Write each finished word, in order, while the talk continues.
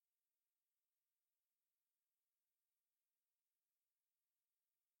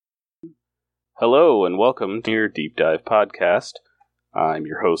Hello and welcome to your Deep Dive podcast. I'm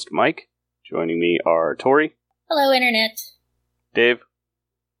your host, Mike. Joining me are Tori. Hello, Internet. Dave.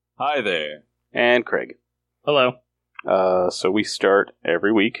 Hi there. And Craig. Hello. So we start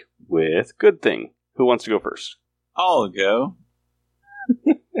every week with Good Thing. Who wants to go first? I'll go.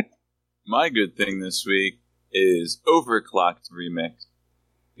 My good thing this week is Overclocked Remix.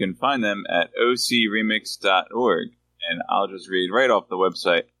 You can find them at ocremix.org, and I'll just read right off the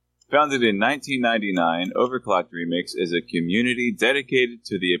website. Founded in 1999, Overclocked Remix is a community dedicated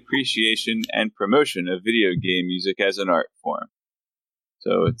to the appreciation and promotion of video game music as an art form.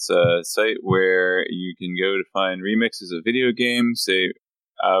 So it's a site where you can go to find remixes of video games. They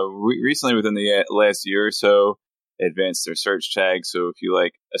recently, within the last year or so, advanced their search tags. So if you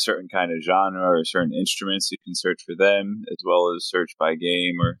like a certain kind of genre or certain instruments, you can search for them, as well as search by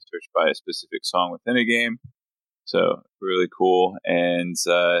game or search by a specific song within a game. So, really cool. And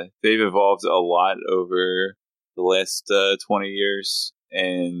they've evolved a lot over the last 20 years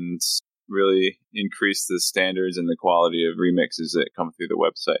and really increased the standards and the quality of remixes that come through the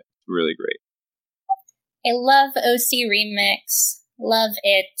website. It's really great. I love OC Remix. Love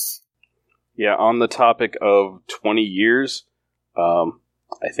it. Yeah, on the topic of 20 years, I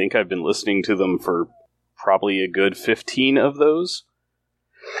think I've been listening to them for probably a good 15 of those.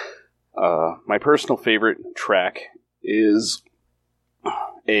 My personal favorite track is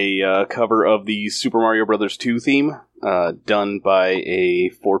a cover of the Super Mario Bros. 2 theme, done by a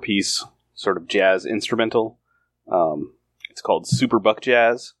four-piece sort of jazz instrumental. It's called Super Buck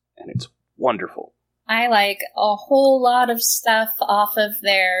Jazz, and it's wonderful. I like a whole lot of stuff off of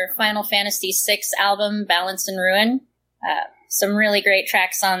their Final Fantasy VI album, Balance and Ruin. Some really great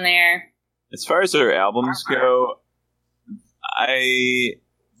tracks on there. As far as their albums go, I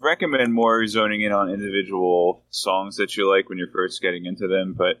recommend more zoning in on individual songs that you like when you're first getting into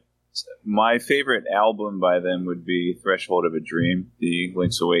them, but my favorite album by them would be Threshold of a Dream, the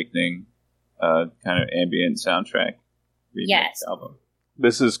Link's Awakening kind of ambient soundtrack Yes. album.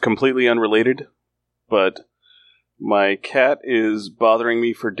 This is completely unrelated, but my cat is bothering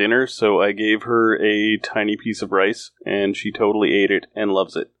me for dinner, so I gave her a tiny piece of rice, and she totally ate it and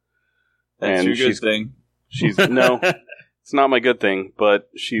loves it. That's and your good thing. She's no, it's not my good thing, but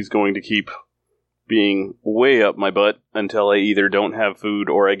she's going to keep being way up my butt until I either don't have food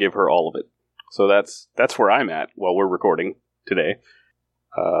or I give her all of it. So that's where I'm at while we're recording today.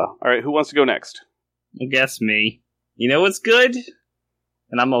 All right, who wants to go next? I guess me. You know what's good?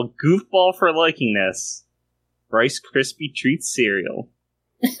 And I'm a goofball for liking this. Rice Krispie Treat cereal.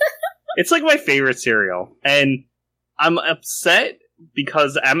 It's like my favorite cereal. And I'm upset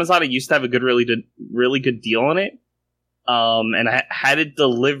because Amazon used to have a really good deal on it. And I had it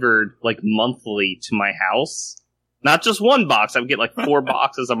delivered like monthly to my house. Not just one box. I would get like 4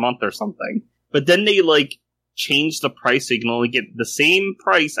 boxes a month or something. But then they like changed the price so you can only get the same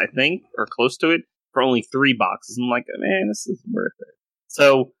price, I think, or close to it, for only 3 boxes. I'm like, man, this isn't worth it.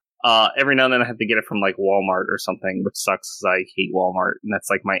 So every now and then I have to get it from like Walmart or something, which sucks because I hate Walmart, and that's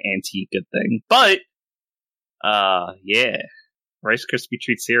like my anti-good thing. But yeah, Rice Krispie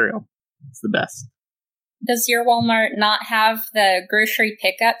Treat cereal. It's the best. Does your Walmart not have the grocery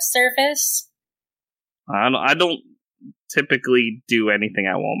pickup service? I don't typically do anything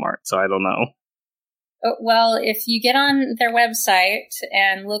at Walmart, so I don't know. Well, if you get on their website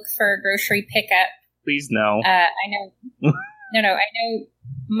and look for grocery pickup... Please no. I know... I know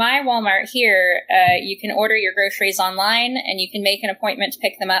my Walmart here, you can order your groceries online and you can make an appointment to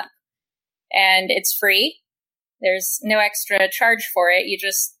pick them up. And it's free. There's no extra charge for it. You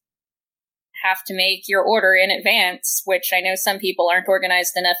just have to make your order in advance, which I know some people aren't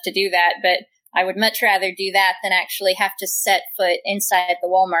organized enough to do that, but I would much rather do that than actually have to set foot inside the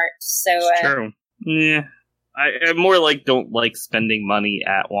Walmart. So, it's true. Yeah. I more like don't like spending money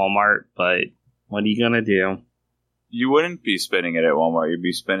at Walmart, but what are you gonna do? You wouldn't be spending it at Walmart. You'd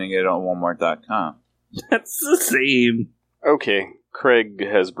be spending it on Walmart.com. That's the same. Okay, Craig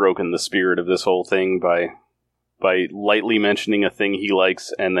has broken the spirit of this whole thing by lightly mentioning a thing he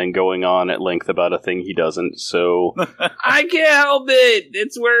likes and then going on at length about a thing he doesn't, so... I can't help it!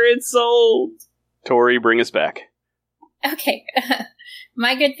 It's where it's sold! Tori, bring us back. Okay.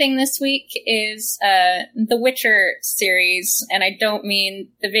 My good thing this week is the Witcher series, and I don't mean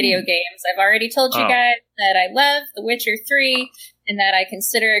the video games. I've already told you guys that I love The Witcher 3, and that I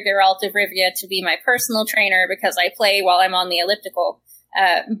consider Geralt of Rivia to be my personal trainer because I play while I'm on the elliptical.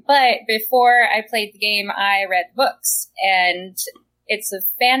 But before I played the game, I read the books, and it's a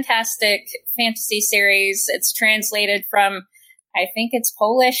fantastic fantasy series. It's translated from I think it's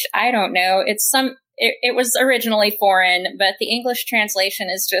Polish. I don't know. It was originally foreign, but the English translation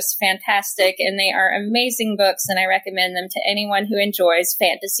is just fantastic, and they are amazing books, and I recommend them to anyone who enjoys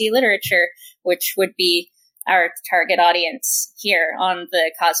fantasy literature, which would be our target audience here on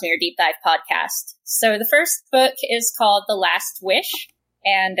the Cosmere Deep Dive podcast. So the first book is called The Last Wish,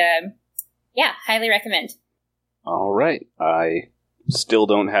 and highly recommend. All right. I still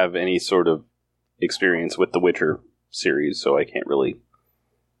don't have any sort of experience with the Witcher series, so I can't really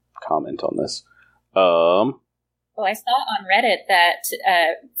comment on this. Well, I saw on Reddit that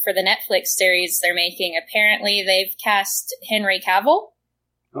for the Netflix series they're making, apparently they've cast Henry Cavill.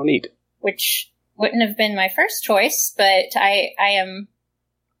 Oh, neat. Which wouldn't have been my first choice, but I am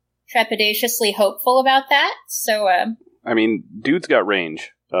trepidatiously hopeful about that. So, I mean, dude's got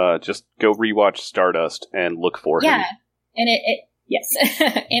range. Just go rewatch Stardust and look for him. Yeah, and yes,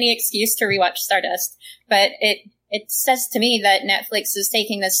 any excuse to rewatch Stardust, but it says to me that Netflix is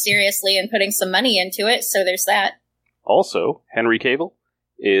taking this seriously and putting some money into it, so there's that. Also, Henry Cavill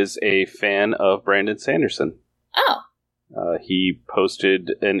is a fan of Brandon Sanderson. Oh. He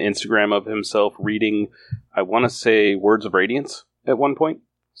posted an Instagram of himself reading, I want to say, Words of Radiance at one point.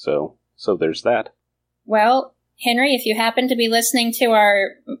 So there's that. Well, Henry, if you happen to be listening to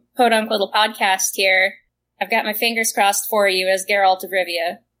our podunk little podcast here, I've got my fingers crossed for you as Geralt of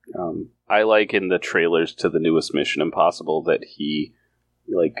Rivia. I like in the trailers to the newest Mission Impossible that he,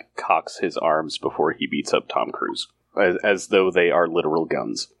 cocks his arms before he beats up Tom Cruise. As though they are literal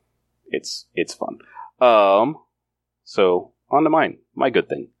guns. It's fun. So, on to mine. My good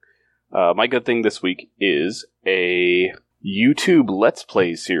thing. My good thing this week is a YouTube Let's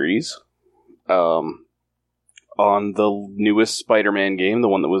Play series on the newest Spider-Man game, the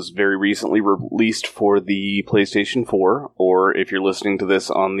one that was very recently released for the PlayStation 4, or if you're listening to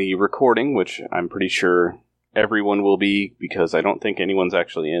this on the recording, which I'm pretty sure everyone will be, because I don't think anyone's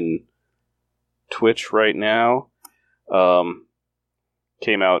actually in Twitch right now.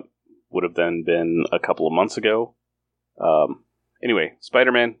 Came out, would have then been a couple of months ago. Anyway,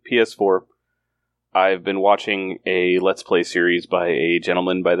 Spider-Man, PS4. I've been watching a Let's Play series by a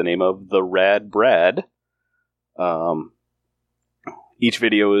gentleman by the name of The Rad Brad. Each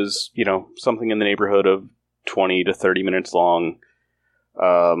video is, something in the neighborhood of 20 to 30 minutes long.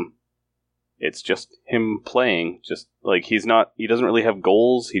 It's just him playing. Just, he doesn't really have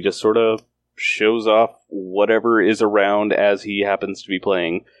goals. He just sort of shows off whatever is around as he happens to be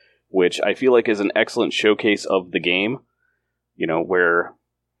playing, which I feel like is an excellent showcase of the game.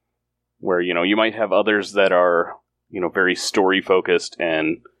 Where you might have others that are, very story-focused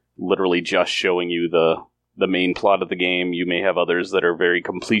and literally just showing you the main plot of the game. You may have others that are very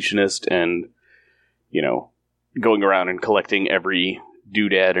completionist and, going around and collecting every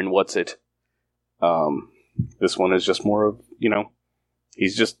doodad and what's it. This one is just more of,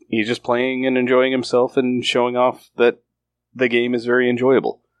 he's just playing and enjoying himself and showing off that the game is very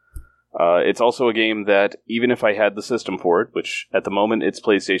enjoyable. It's also a game that, even if I had the system for it, which at the moment it's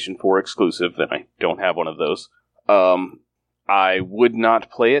PlayStation 4 exclusive, and I don't have one of those, I would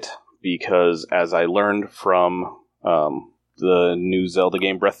not play it, because as I learned from the new Zelda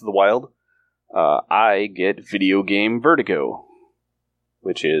game Breath of the Wild, I get video game vertigo,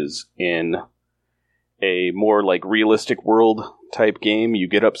 which is in a more realistic world type game. You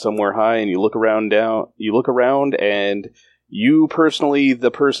get up somewhere high and you look around and you personally,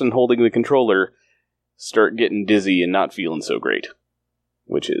 the person holding the controller, start getting dizzy and not feeling so great.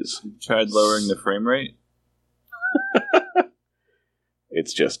 Which is... You tried lowering the frame rate?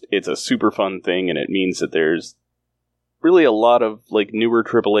 It's a super fun thing, and it means that there's really a lot of newer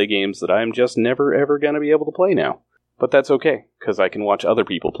AAA games that I'm just never ever going to be able to play now. But that's okay, because I can watch other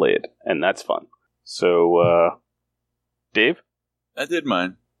people play it, and that's fun. So, Dave? I did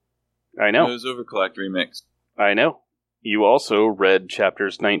mine. I know. It was Overclocked Remix. I know. You also read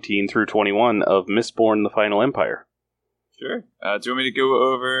chapters 19 through 21 of Mistborn: The Final Empire. Sure. Do you want me to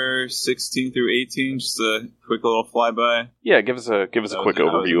go over 16 through 18? Just a quick little flyby. Yeah, give us a quick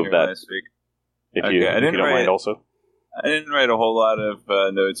overview of that. Last week. If you don't mind, also. I didn't write a whole lot of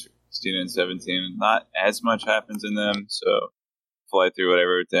notes for 16 and 17. Not as much happens in them, so fly through what I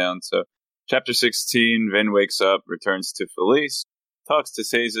wrote down. So, chapter 16, Vin wakes up, returns to Felice, talks to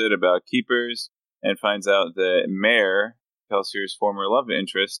Sazed about keepers, and finds out that Mare, Kelsier's former love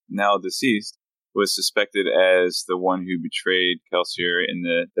interest, now deceased, was suspected as the one who betrayed Kelsier in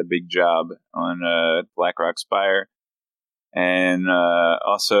the big job on Blackrock Spire. And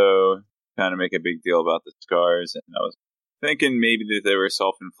also kind of make a big deal about the scars. And I was thinking maybe that they were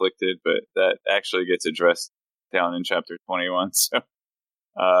self-inflicted, but that actually gets addressed down in chapter 21. So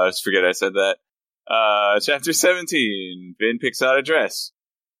just forget I said that. Chapter 17. Vin picks out a dress.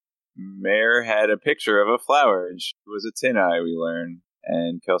 Mare had a picture of a flower, and she was a tin eye, we learn.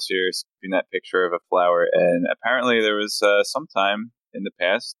 And Kelsier is keeping that picture of a flower. And apparently there was some time in the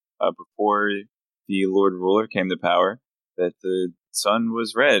past, before the Lord Ruler came to power, that the sun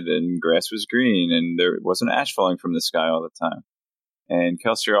was red and grass was green, and there wasn't ash falling from the sky all the time. And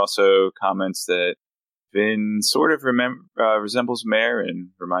Kelsier also comments that Vin sort of resembles Mare and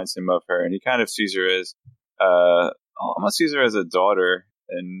reminds him of her, and he kind of sees her as almost sees her as a daughter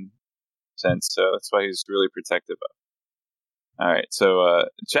in sense, so that's why he's really protective of her. All right, so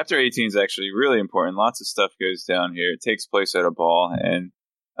chapter 18 is actually really important. Lots of stuff goes down here. It takes place at a ball, and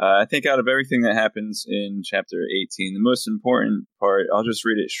I think out of everything that happens in chapter 18, the most important part, I'll just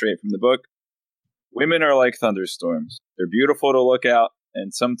read it straight from the book. Women are like thunderstorms. They're beautiful to look at,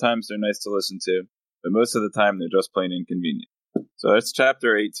 and sometimes they're nice to listen to, but most of the time they're just plain inconvenient. So that's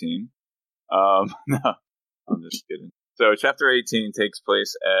chapter 18. No, I'm just kidding. So chapter 18 takes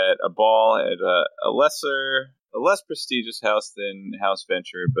place at a ball at a less prestigious house than House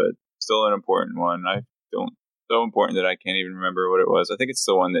Venture, but still an important one. So important that I can't even remember what it was. I think it's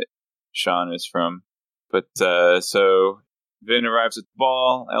the one that Sean is from. But so Vin arrives at the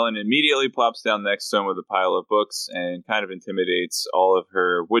ball. Ellen immediately plops down next to him with a pile of books and kind of intimidates all of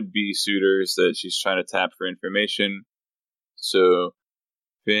her would-be suitors that she's trying to tap for information. So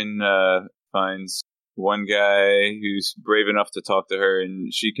Vin finds one guy who's brave enough to talk to her,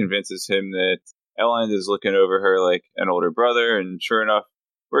 and she convinces him that Ellen is looking over her like an older brother, and sure enough,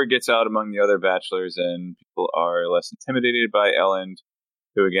 word gets out among the other bachelors, and people are less intimidated by Ellen,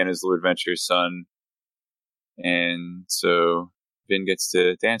 who again is Lord Venture's son. And so Vin gets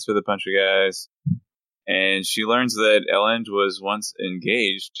to dance with a bunch of guys, and she learns that Ellen was once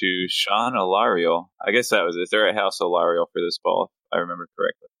engaged to Sean Alariel. I guess that was it. They're at House Alariel for this ball, if I remember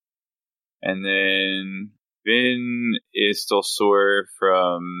correctly. And then Vin is still sore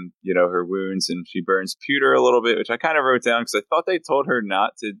from, her wounds, and she burns pewter a little bit, which I kind of wrote down because I thought they told her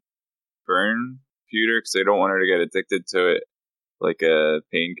not to burn pewter because they don't want her to get addicted to it, like a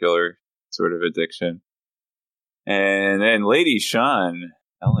painkiller sort of addiction. And then Lady Sean,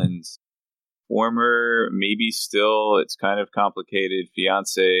 Ellen's former, maybe still, it's kind of complicated,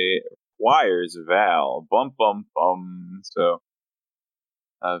 fiance, requires Val. Bum, bum, bum. So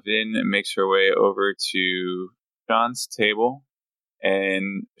Vin makes her way over to Sean's table,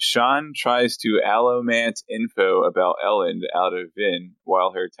 and Sean tries to allomant info about Ellen out of Vin,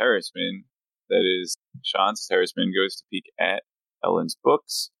 while her terraceman, that is, Sean's terraceman, goes to peek at Ellen's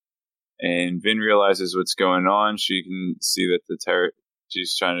books. And Vin realizes what's going on. She can see that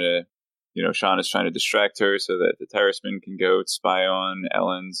she's trying to, Sean is trying to distract her so that the terraceman can go spy on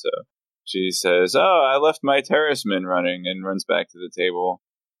Ellen. So she says, "Oh, I left my terraceman running," and runs back to the table.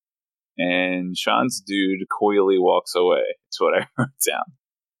 And Sean's dude coyly walks away. That's what I wrote down.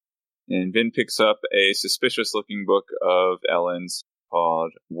 And Vin picks up a suspicious-looking book of Ellen's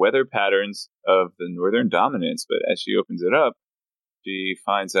called Weather Patterns of the Northern Dominance. But as she opens it up, she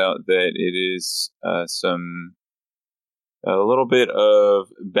finds out that it is a little bit of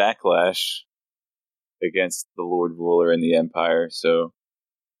backlash against the Lord Ruler and the Empire. So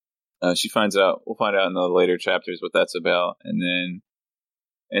she finds out. We'll find out in the later chapters what that's about. And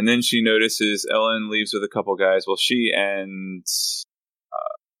then she notices Ellen leaves with a couple guys. Well, she and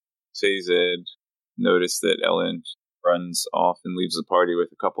Sazed notice that Ellen runs off and leaves the party with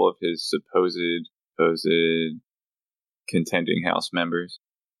a couple of his supposed contending house members,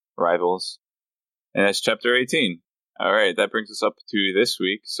 rivals. And that's chapter 18. All right, that brings us up to this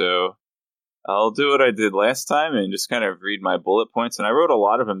week. So I'll do what I did last time and just kind of read my bullet points. And I wrote a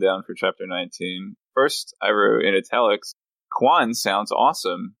lot of them down for chapter 19. First, I wrote in italics, Quan sounds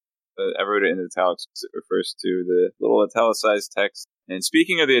awesome. I wrote it in italics because it refers to the little italicized text. And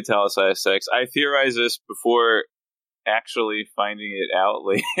speaking of the italicized text, I theorized this before actually finding it out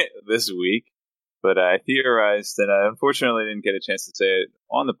late this week. But I theorized, and I unfortunately didn't get a chance to say it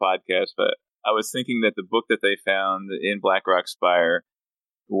on the podcast, but I was thinking that the book that they found in Blackrock Spire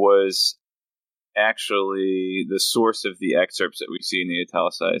was actually the source of the excerpts that we see in the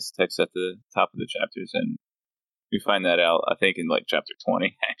italicized text at the top of the chapters. And we find that out, I think, in chapter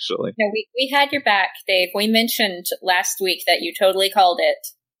 20, actually. No, we had your back, Dave. We mentioned last week that you totally called it.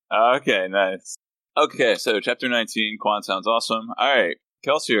 Okay, nice. Okay, so chapter 19, Quan sounds awesome. All right,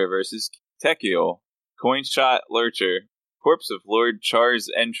 Kelsier versus Tekiel, Coin Shot Lurcher, Corpse of Lord Char's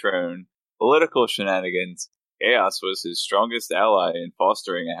Entrone, Political Shenanigans. Chaos was his strongest ally in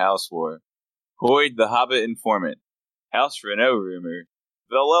fostering a house war. Hoyd the Hobbit Informant, House Renault Rumor,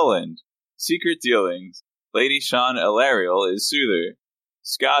 Vellelland, Secret Dealings, Lady Sean Alariel is Soother,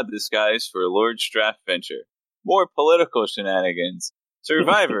 Scott disguised for Lord Strathventure. More political shenanigans.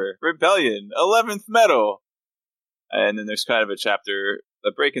 Survivor, Rebellion, 11th Medal. And then there's kind of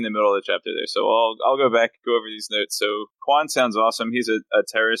a break in the middle of the chapter there. So I'll go back, go over these notes. So Quan sounds awesome. He's a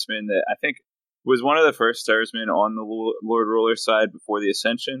terraceman that I think was one of the first terracemen on the Lord Ruler side before the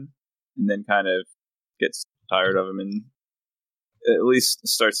Ascension, and then kind of gets tired of him and at least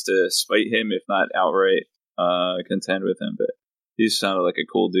starts to spite him, if not outright contend with him. But he sounded like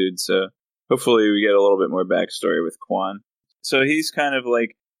a cool dude, so hopefully we get a little bit more backstory with Quan. So he's kind of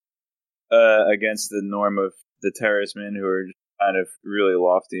like against the norm of the terracemen who are kind of really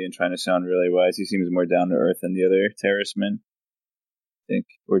lofty and trying to sound really wise. He seems more down to earth than the other terracemen, I think,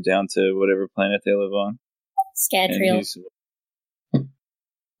 or down to whatever planet they live on. Scadrial.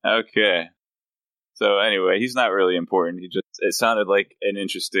 Okay. So anyway, he's not really important. It sounded like an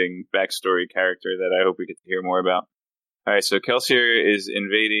interesting backstory character that I hope we get to hear more about. All right, so Kelsier is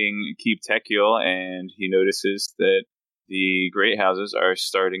invading Keep Tekiel, and he notices that the Great Houses are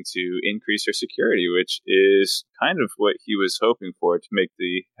starting to increase their security, which is kind of what he was hoping for, to make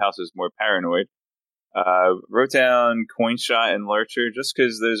the houses more paranoid. Wrote down Coinshot and Lurcher just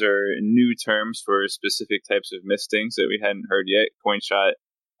because those are new terms for specific types of mistings that we hadn't heard yet. Coinshot,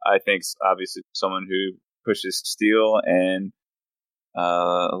 I think, is obviously someone who pushes steel, and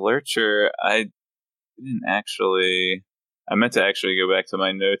Lurcher, I meant to actually go back to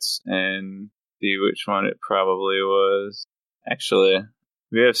my notes and see which one it probably was. Actually,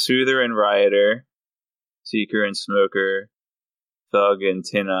 we have Soother and Rioter, Seeker and Smoker, Thug and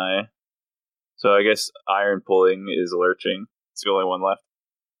Tin Eye. So I guess Iron Pulling is Lurching. It's the only one left.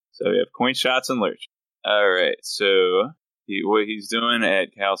 So we have Coinshots and Lurch. Alright, so what he's doing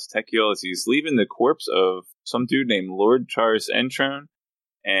at House Tekiel is he's leaving the corpse of some dude named Lord Charles Entrone,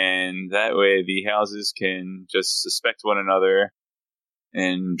 and that way the houses can just suspect one another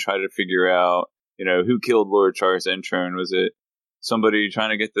and try to figure out, who killed Lord Charles Entrone. Was it somebody trying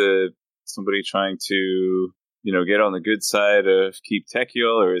to get on the good side of Keep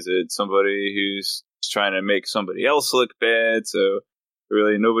Tekiel, or is it somebody who's trying to make somebody else look bad? So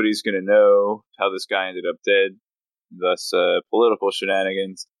really nobody's going to know how this guy ended up dead. Thus, political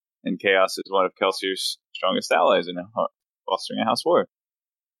shenanigans and chaos is one of Kelsier's strongest allies in fostering a house war.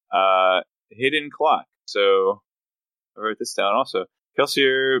 Hidden Clock. So I wrote this down also.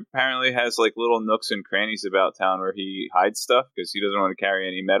 Kelsier apparently has like little nooks and crannies about town where he hides stuff because he doesn't want to carry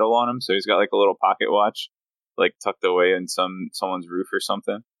any metal on him. So he's got like a little pocket watch, like tucked away in someone's roof or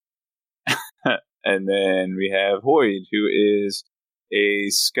something. And then we have Hoyd, who is a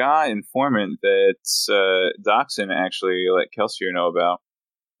ska informant that Doxson actually let Kelsier know about.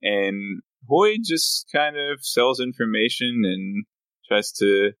 And Hoyd just kind of sells information and tries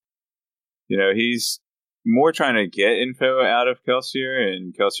to, he's more trying to get info out of Kelsier,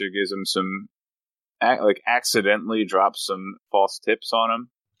 and Kelsier gives him some, accidentally drops some false tips on him,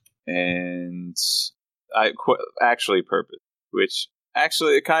 and actually purpose, which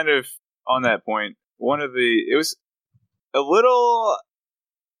actually kind of on that point, it was a little,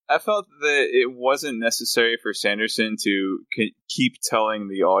 I felt that it wasn't necessary for Sanderson to keep telling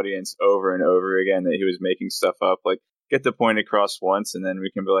the audience over and over again that he was making stuff up, like get the point across once and then we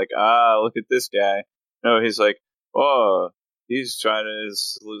can be like, look at this guy. No, he's like, he's trying to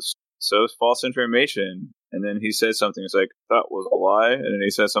sow false information. And then he says something, it's like, that was a lie. And then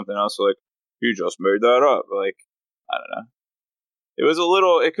he says something else like, you just made that up. Like, I don't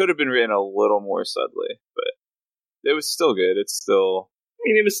know. It could have been written a little more subtly, but it was still good. It's still...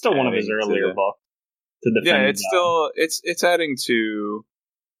 it was still one of his earlier books. Yeah, it's still... It's adding to,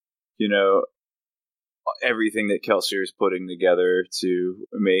 everything that Kelsier is putting together to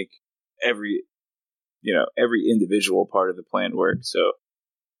make every individual part of the plan work. So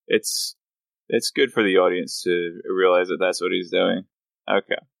it's good for the audience to realize that that's what he's doing.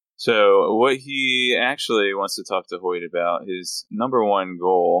 Okay. So what he actually wants to talk to Hoyd about, his number one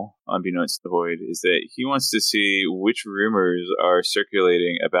goal, unbeknownst to Hoyd, is that he wants to see which rumors are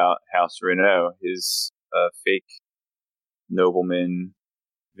circulating about House Renault, his fake nobleman,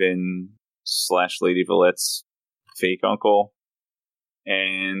 Vin / Lady Valette's fake uncle.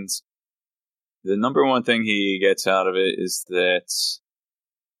 And the number one thing he gets out of it is that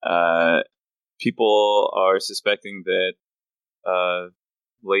people are suspecting that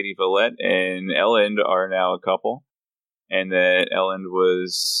Lady Valette and Elend are now a couple, and that Elend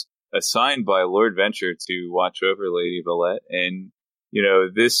was assigned by Lord Venture to watch over Lady Valette. And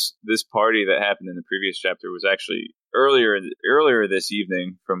this party that happened in the previous chapter was actually earlier this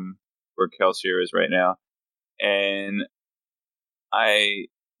evening from where Kelsier is right now, and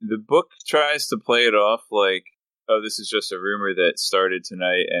the book tries to play it off like oh, this is just a rumor that started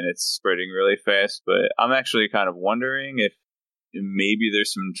tonight and it's spreading really fast. But I'm actually kind of wondering if maybe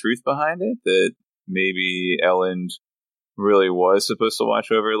there's some truth behind it, that maybe Elend really was supposed to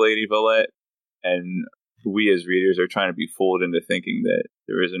watch over Lady Valette, and we as readers are trying to be fooled into thinking that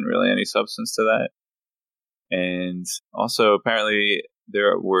there isn't really any substance to that. And also, apparently,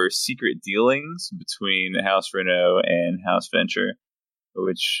 there were secret dealings between House Renault and House Venture,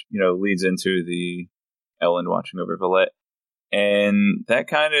 which, leads into the Elend watching over Valette. And that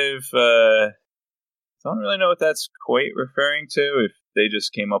kind of, don't really know what that's quite referring to, if they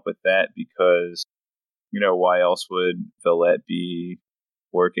just came up with that because, why else would Valette be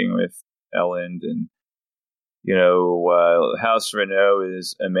working with Elend? And, House Renault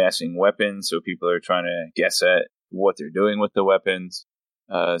is amassing weapons, so people are trying to guess at what they're doing with the weapons.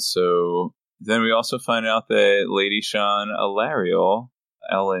 So then we also find out that Lady Sean Alariel,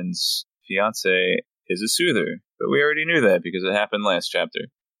 Elend's fiance, is a soother. But we already knew that because it happened last chapter.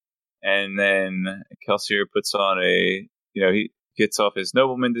 And then Kelsier puts on he gets off his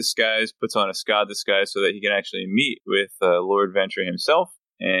nobleman disguise, puts on a Scott disguise so that he can actually meet with Lord Venture himself,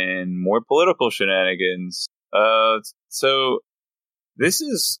 and more political shenanigans. So this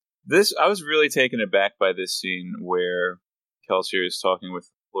I was really taken aback by this scene where Kelsier is talking with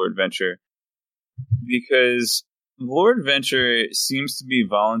Lord Venture, because Lord Venture seems to be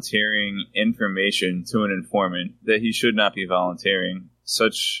volunteering information to an informant that he should not be volunteering,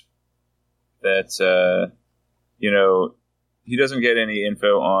 such that, he doesn't get any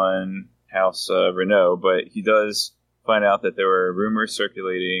info on House Renault, but he does find out that there were rumors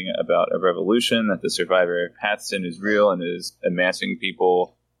circulating about a revolution, that the survivor of Hathson is real and is amassing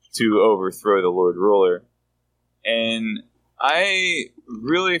people to overthrow the Lord Ruler. And I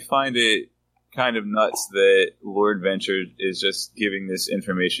really find it kind of nuts that Lord Venture is just giving this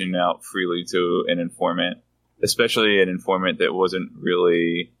information out freely to an informant, especially an informant that wasn't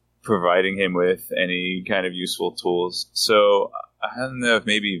really providing him with any kind of useful tools. So I don't know if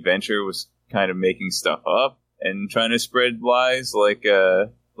maybe Venture was kind of making stuff up and trying to spread lies like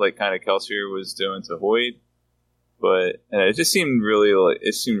kind of Kelsier was doing to Hoyt. But it just seemed really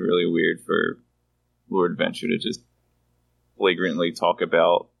weird for Lord Venture to just flagrantly talk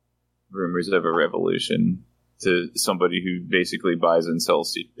about rumors of a revolution to somebody who basically buys and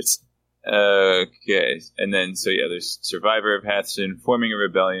sells secrets. Okay, and then, there's Survivor of Hathson forming a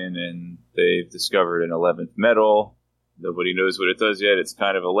rebellion, and they've discovered an 11th metal. Nobody knows what it does yet. It's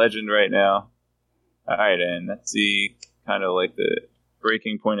kind of a legend right now. Alright, and that's the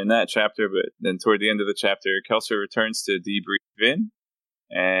breaking point in that chapter, but then toward the end of the chapter, Kelsier returns to debrief Vin,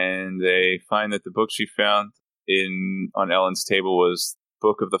 and they find that the book she found on Elend's table was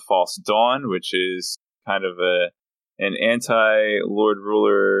Book of the False Dawn, which is kind of an anti-Lord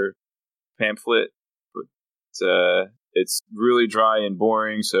Ruler pamphlet, but it's really dry and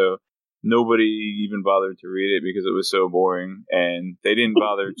boring, so nobody even bothered to read it because it was so boring. And they didn't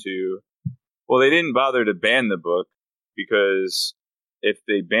bother to ban the book, because if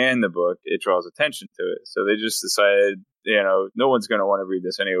they ban the book, it draws attention to it. So they just decided, no one's going to want to read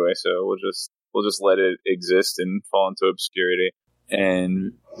this anyway, so we'll just let it exist and fall into obscurity.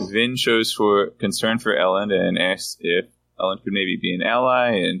 And Vin shows concern for Elend and asks if Elend could maybe be an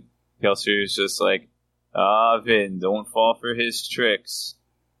ally, and Kelsier's just like, Vin, don't fall for his tricks.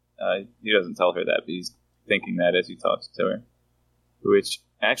 He doesn't tell her that, but he's thinking that as he talks to her. Which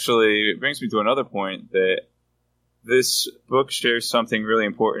actually brings me to another point, that this book shares something really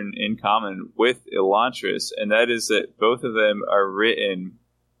important in common with Elantris, and that is that both of them are written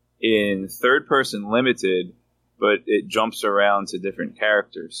in third-person limited, but it jumps around to different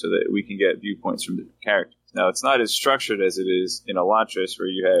characters so that we can get viewpoints from different characters. Now, it's not as structured as it is in Elantris, where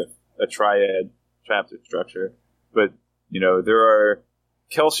you have a triad chapter structure, but, there are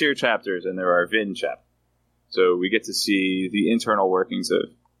Kelsier chapters and there are Vin chapters. So we get to see the internal workings of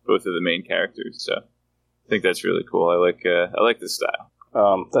both of the main characters. So I think that's really cool. I like this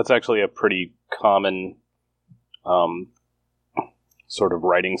style. That's actually a pretty common sort of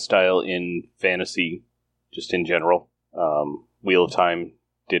writing style in fantasy, just in general. Wheel of Time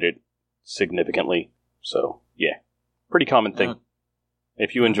did it significantly. So, yeah, pretty common thing.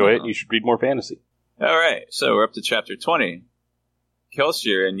 If you enjoy it, you should read more fantasy. All right, so we're up to chapter 20.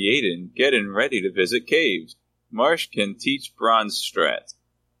 Kelsier and Yaden getting ready to visit caves. Marsh can teach bronze strat.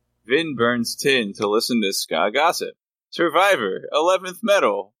 Vin burns tin to listen to ska gossip. Survivor, 11th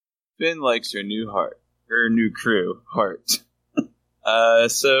metal. Vin likes her new crew, Heart.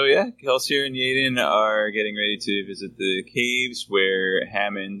 Kelsier and Yaden are getting ready to visit the caves where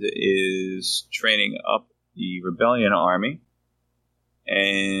Hammond is training up the rebellion army.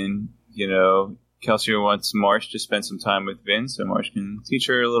 And, Kelsier wants Marsh to spend some time with Vin, so Marsh can teach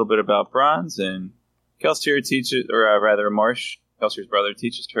her a little bit about bronze, and Kelsier teaches, or rather Marsh, Kelsier's brother,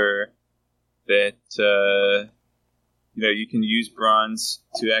 teaches her that, you can use bronze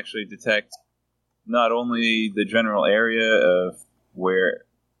to actually detect not only the general area of where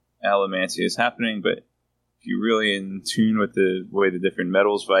allomancy is happening, but if you're really in tune with the way the different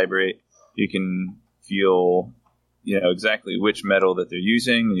metals vibrate, you can feel, exactly which metal that they're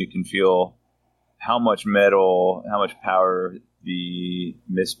using. You can feel how much metal, how much power the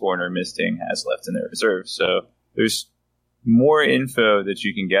Mistborn or Misting has left in their reserve. So there's more info that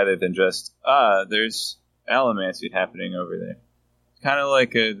you can gather than just, there's allomancy happening over there. Kind of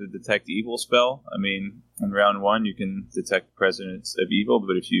like the detect evil spell. I mean, in round 1, you can detect the presence of evil,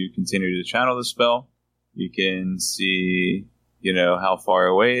 but if you continue to channel the spell, you can see, how far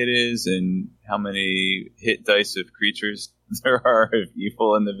away it is and how many hit dice of creatures there are of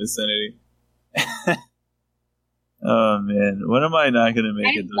evil in the vicinity. Oh man, when am I not going to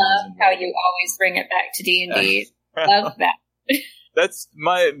make it? I love how you always bring it back to D&D. Love that. That's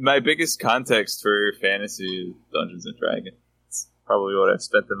my biggest context for fantasy is Dungeons and Dragons. It's probably what I've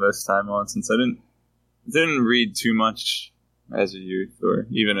spent the most time on since I didn't read too much as a youth or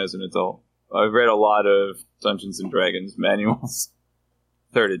even as an adult. I've read a lot of Dungeons and Dragons manuals,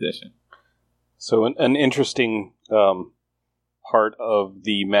 3rd edition. So an interesting part of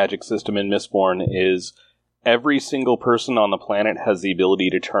the magic system in Mistborn is every single person on the planet has the ability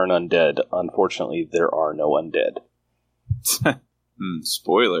to turn undead. Unfortunately, there are no undead.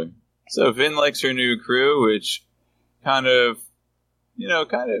 Spoiler. So Vin likes her new crew, which kind of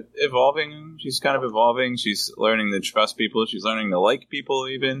evolving. She's kind of evolving. She's learning to trust people. She's learning to like people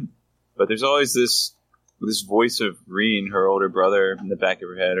even. But there's always this voice of Reen, her older brother, in the back of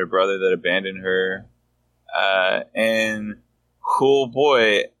her head, her brother that abandoned her. And cool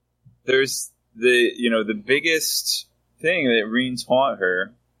boy, there's the biggest thing that Reen taught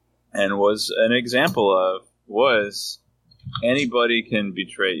her and was an example of was anybody can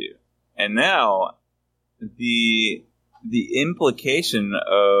betray you. And now the implication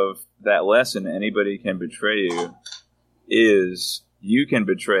of that lesson, anybody can betray you, is you can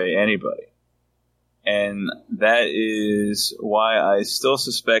betray anybody. And that is why I still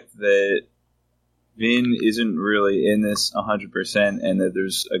suspect that Vin isn't really in this 100% and that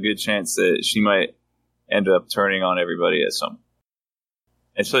there's a good chance that she might end up turning on everybody at some.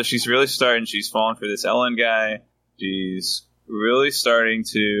 And so she's really she's falling for this Ellen guy. She's really starting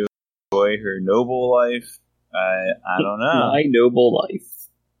to enjoy her noble life. I don't know. My noble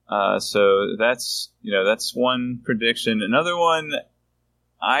life. So that's one prediction. Another one,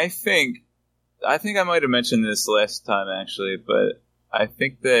 I think I might have mentioned this last time actually, but I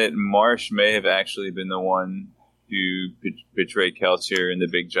think that Marsh may have actually been the one who betrayed Kelsier in the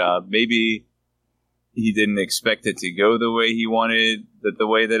big job. Maybe he didn't expect it to go the way he wanted, the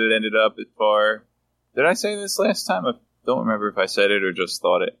way that it ended up as far. Did I say this last time? I don't remember if I said it or just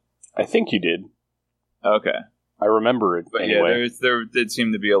thought it. I think you did. Okay. I remember it But anyway. Yeah, there did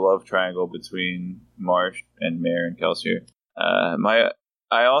seem to be a love triangle between Marsh and Mare and Kelsier.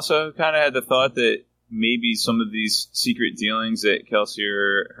 I also kind of had the thought that maybe some of these secret dealings that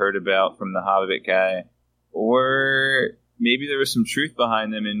Kelsier heard about from the Hobbit guy, or maybe there was some truth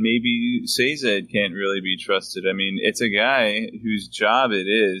behind them, and maybe Sazed can't really be trusted. I mean, it's a guy whose job it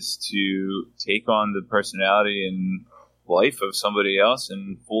is to take on the personality and life of somebody else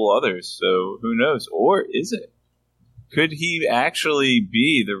and fool others. So who knows? Or is it? Could he actually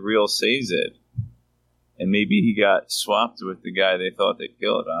be the real Sazed? And maybe he got swapped with the guy they thought they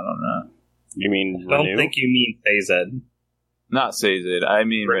killed. I don't know. You mean I don't Renew? think you mean Thazed. Not Sazed. I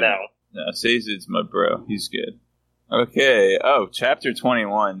mean For Renew. now. No, Sazed's my bro. He's good. Okay. Oh, chapter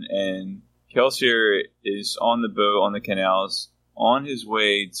 21. And Kelsier is on the boat on the canals on his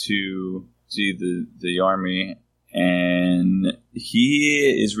way to see the army. And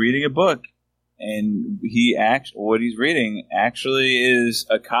he is reading a book. And what he's reading actually is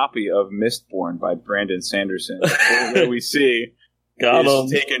a copy of Mistborn by Brandon Sanderson. That we see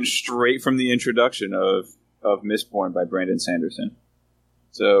is taken straight from the introduction of Mistborn by Brandon Sanderson.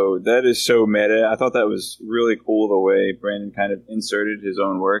 So that is so meta. I thought that was really cool the way Brandon kind of inserted his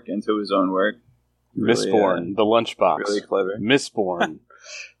own work into his own work. Really, Mistborn, the lunchbox. Really clever. Mistborn.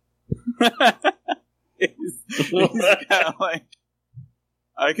 he's kind of like...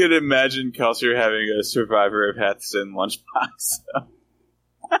 I could imagine Kelsier having a Survivor of Hethson lunchbox.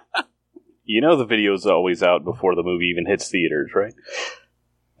 You know the video's always out before the movie even hits theaters, right?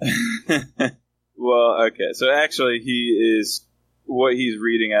 Well, okay. So actually, what he's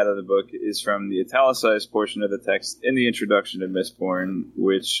reading out of the book is from the italicized portion of the text in the introduction of Mistborn,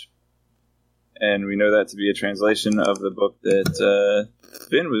 which and we know that to be a translation of the book that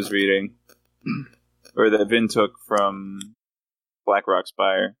Vin was reading, or that Vin took from Blackrock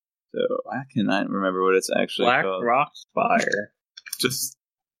Spire. So I cannot remember what it's actually called. Blackrock Spire. Just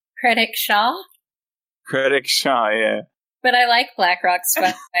Critic Shaw? Critic Shaw, yeah. But I like Blackrock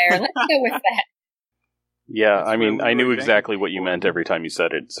Spire. Let's go with that. Yeah, That's I mean, where I knew Leroy exactly Jenkins what you was meant born. every time you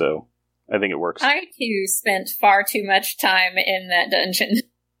said it, so I think it works. I, too, spent far too much time in that dungeon.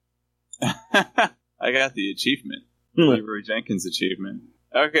 I got the achievement. Leroy Jenkins achievement.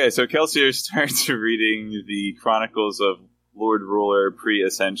 Okay, so Kelsier starts reading the Chronicles of Lord Ruler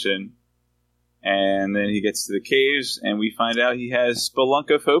pre-Ascension, and then he gets to the caves, and we find out he has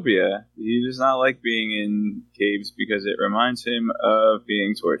spelunkophobia. He does not like being in caves because it reminds him of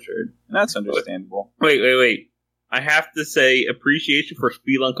being tortured, and that's understandable. Wait. I have to say appreciation for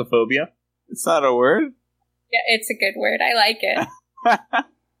spelunkophobia. It's not a word. Yeah, it's a good word. I like it.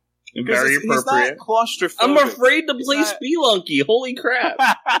 Very He's not appropriate. claustrophobic. I'm afraid to He's play not- Spelunky. Holy crap.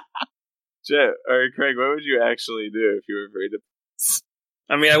 Jet, or Craig, what would you actually do if you were afraid to...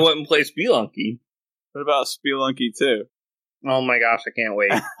 I mean, I wouldn't play Spelunky. What about Spelunky 2? Oh my gosh, I can't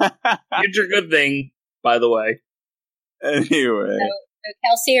wait. It's a good thing, by the way. Anyway. So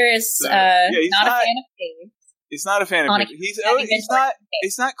Kelsier is So, yeah, he's not a not- fan of caves. He's not a fan of On it. a- He's having been not. tortured.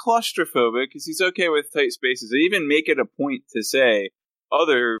 It's not claustrophobic because he's okay with tight spaces. They even make it a point to say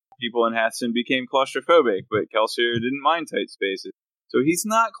other people in Hassan became claustrophobic, but Kelsier didn't mind tight spaces. So he's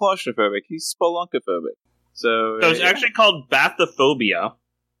not claustrophobic. He's spelunkophobic. So So it's actually called bathophobia.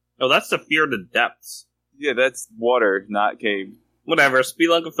 Oh, that's the fear of the depths. yeah, that's water, not cave. Whatever,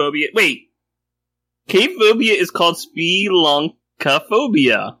 spelunkophobia. Wait. Cave phobia is called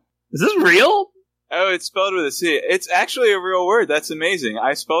spelunkophobia. Is this real? Oh, it's spelled with a C. It's actually a real word. That's amazing.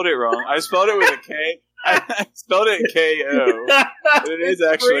 I spelled it wrong. I spelled it with a K. I spelled it K-O. It is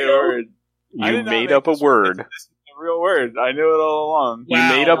actually a word. I You did not made make up a this word. word. This is a real word. I knew it all along. You Wow.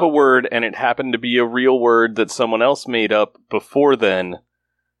 made up a word, and it happened to be a real word that someone else made up before then.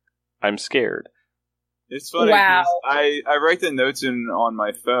 I'm scared. It's funny. Wow. 'Cause I write the notes in on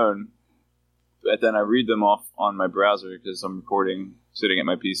my phone, but then I read them off on my browser because I'm recording sitting at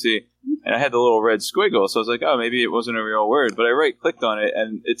my PC. And I had the little red squiggle, so I was like, oh, maybe it wasn't a real word. But I right-clicked on it,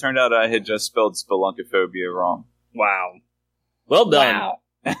 and it turned out I had just spelled spelunkophobia wrong. Wow. Well done. Wow.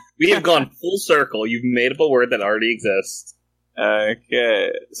 We have gone full circle. You've made up a word that already exists.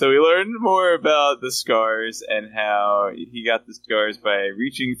 Okay, so we learned more about the scars and how he got the scars by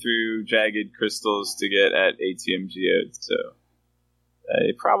reaching through jagged crystals to get at ATM geodes. So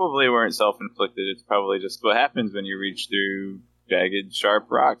they probably weren't self-inflicted. It's probably just what happens when you reach through jagged,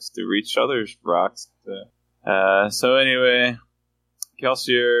 sharp rocks to reach other rocks. So anyway,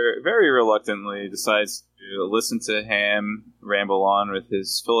 Kelsier very reluctantly decides to listen to Ham ramble on with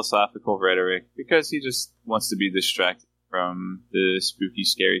his philosophical rhetoric because he just wants to be distracted from the spooky,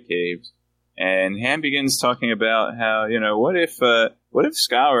 scary caves. And Ham begins talking about how, what if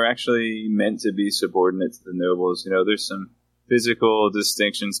Ska were actually meant to be subordinate to the nobles? There's some physical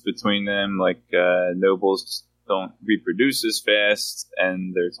distinctions between them, like nobles don't reproduce as fast,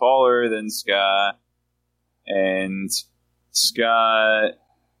 and they're taller than Ska, and Ska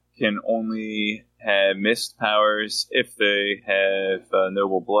can only have mist powers if they have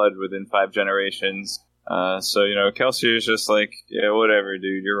noble blood within 5 generations. So Kelsier is just like, yeah, whatever,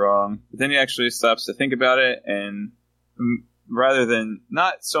 dude, you're wrong. But then he actually stops to think about it, and rather than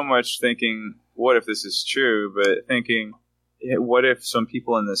not so much thinking, what if this is true, but thinking, what if some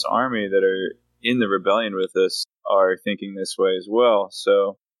people in this army that are in the rebellion with us are thinking this way as well?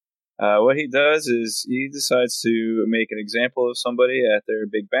 So what he does is he decides to make an example of somebody at their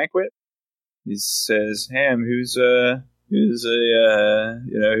big banquet. He says, Ham, who's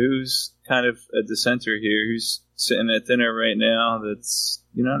kind of a dissenter here, who's sitting at dinner right now that's,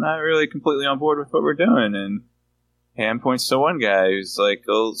 not really completely on board with what we're doing. And Ham points to one guy who's like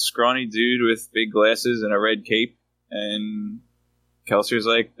a scrawny dude with big glasses and a red cape. And Kelsier's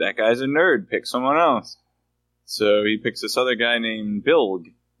like, that guy's a nerd, pick someone else. So he picks this other guy named Bilg.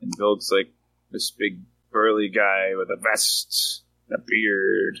 And Bilg's like this big burly guy with a vest, a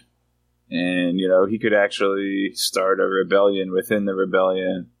beard. And, he could actually start a rebellion within the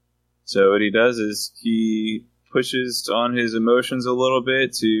rebellion. So what he does is he pushes on his emotions a little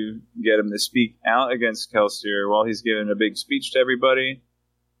bit to get him to speak out against Kelsier while he's giving a big speech to everybody.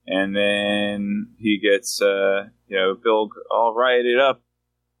 And then he gets, Bilg all rioted up.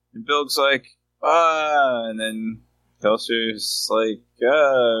 And Bilg's like, and then Kelsier's like,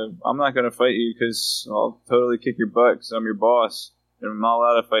 I'm not going to fight you because I'll totally kick your butt because I'm your boss. And I'm not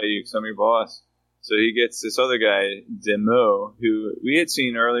allowed to fight you because I'm your boss. So he gets this other guy, Demo, who we had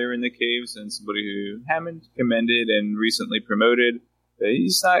seen earlier in the caves, and somebody who Hammond commended and recently promoted.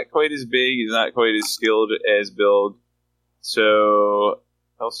 He's not quite as big, he's not quite as skilled as Bilg. So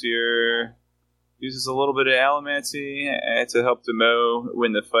Kelsier uses a little bit of allomancy to help Demo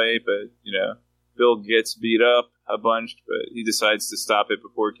win the fight, but, Bilg gets beat up a bunch, but he decides to stop it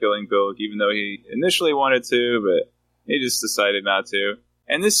before killing Bilg, even though he initially wanted to, but he just decided not to.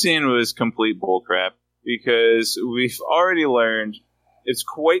 And this scene was complete bullcrap, because we've already learned it's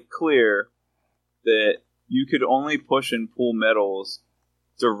quite clear that you could only push and pull metals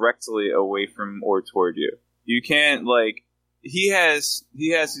directly away from or toward you. You can't, he has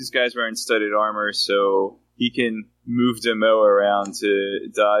these guys wearing studded armor, so he can move Demo around to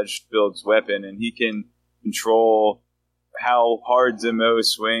dodge Bilg's weapon, and he can control how hard Demo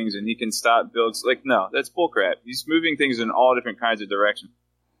swings, and he can stop Bilg's... no, that's bullcrap. He's moving things in all different kinds of directions.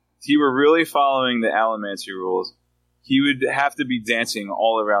 If he were really following the allomancy rules, he would have to be dancing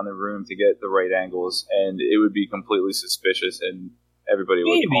all around the room to get the right angles, and it would be completely suspicious, and everybody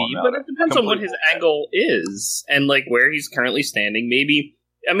would call him out. But it depends on what his angle is, and where he's currently standing. Maybe,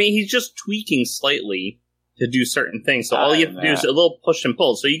 he's just tweaking slightly to do certain things, so all you have to do is a little push and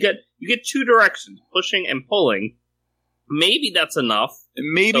pull. So you get two directions, pushing and pulling. Maybe that's enough.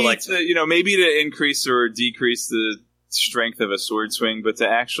 Maybe maybe to increase or decrease the strength of a sword swing, but to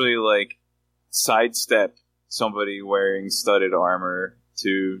actually sidestep somebody wearing studded armor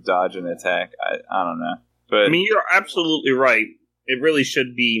to dodge an attack, I don't know. But you're absolutely right. It really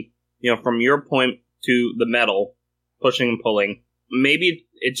should be, from your point to the metal, pushing and pulling. Maybe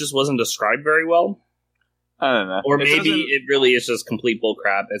it just wasn't described very well. I don't know. Or maybe it really is just complete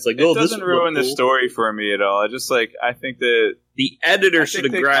bullcrap. It's it doesn't ruin the story for me at all. I just I think that the editor should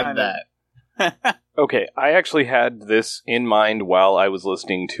have grabbed that. Okay, I actually had this in mind while I was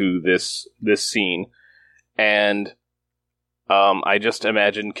listening to this scene, and I just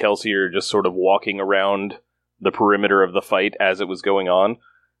imagined Kelsier just sort of walking around the perimeter of the fight as it was going on.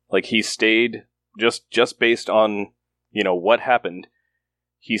 He stayed, just based on, what happened,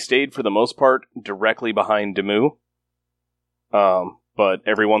 he stayed for the most part directly behind Demu. But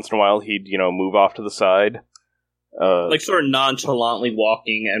every once in a while he'd, move off to the side. Sort of nonchalantly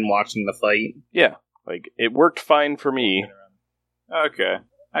walking and watching the fight. Yeah. It worked fine for me. Okay.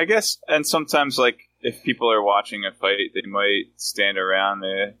 I guess, and sometimes, if people are watching a fight, they might stand around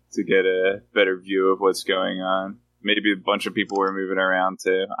there to get a better view of what's going on. Maybe a bunch of people were moving around,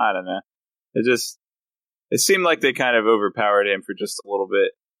 too. I don't know. It seemed like they kind of overpowered him for just a little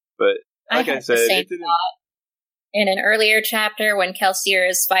bit. But, like I said, it didn't... In an earlier chapter, when Kelsier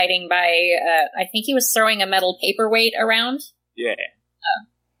is fighting by, I think he was throwing a metal paperweight around. Yeah.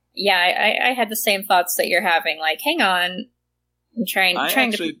 I had the same thoughts that you're having. Hang on, I'm trying to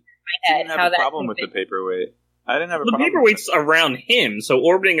put in my head how that. I didn't have a problem with the paperweight. I didn't have a problem. The paperweight's around him, so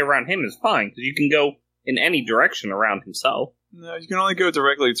orbiting around him is fine because you can go in any direction around himself. No, you can only go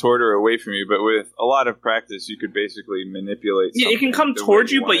directly toward or away from you, but with a lot of practice, you could basically manipulate. Yeah, it can come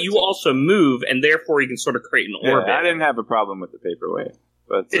towards you, but you also move, and therefore you can sort of create an orbit. I didn't have a problem with the paperweight,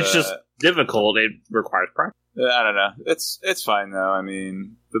 but it's just difficult. It requires practice. I don't know. It's fine though.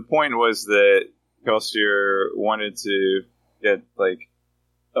 The point was that Kelsier wanted to get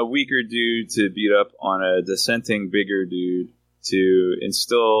a weaker dude to beat up on a dissenting bigger dude to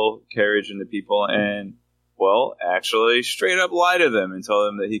instill courage into people and, actually straight up lie to them and tell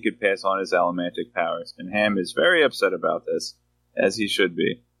them that he could pass on his allomantic powers. And Ham is very upset about this, as he should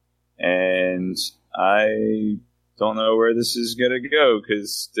be. And I don't know where this is going to go,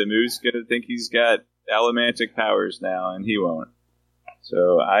 because Demu's going to think he's got allomantic powers now, and he won't.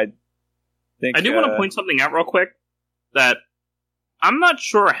 So I think... I do want to point something out real quick, that I'm not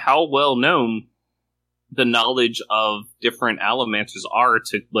sure how well known the knowledge of different allomancers are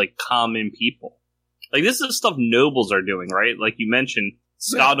to, common people. This is stuff nobles are doing, right? Like you mentioned,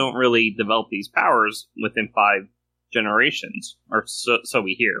 Ska don't really develop these powers within 5 generations, or so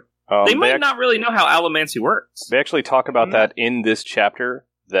we hear. They might not really know how allomancy works. They actually talk about that in this chapter,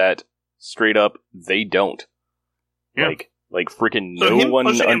 that straight up, they don't. Yeah. Freaking so no one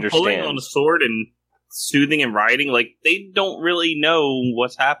understands. And pulling on the sword and soothing and riding, they don't really know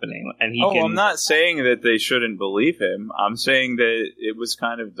what's happening. And I'm not saying that they shouldn't believe him. I'm saying that it was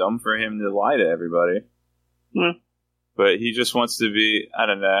kind of dumb for him to lie to everybody. But he just wants to be, I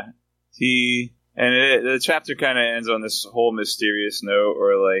don't know. The chapter kind of ends on this whole mysterious note,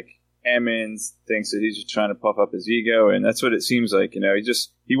 or Hammond thinks that he's just trying to puff up his ego, and that's what it seems like.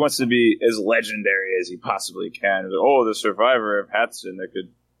 He wants to be as legendary as he possibly can. The survivor of Hatson that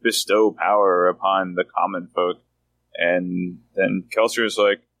could bestow power upon the common folk. And then Kelsier is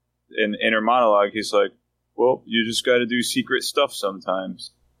like, in inner monologue, he's like, well, you just got to do secret stuff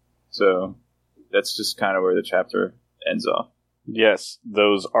sometimes. So that's just kind of where the chapter ends off. Yes,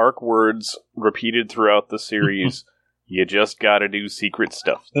 those arc words repeated throughout the series. You just gotta do secret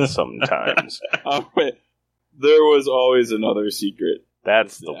stuff sometimes. Oh, wait. There was always another secret.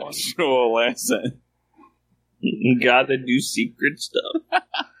 That's the one. Actual last sentence. Gotta do secret stuff.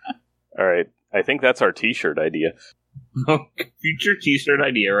 Alright, I think that's our t-shirt idea. Future t-shirt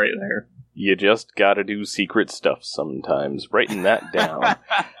idea right there. You just gotta do secret stuff sometimes. Writing that down.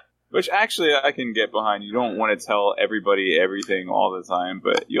 Which actually I can get behind. You don't want to tell everybody everything all the time,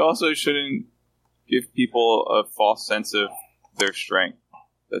 but you also shouldn't give people a false sense of their strength.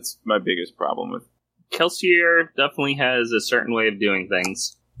 That's my biggest problem with Kelsier definitely has a certain way of doing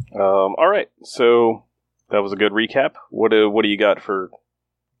things. Alright, so that was a good recap. What do you got for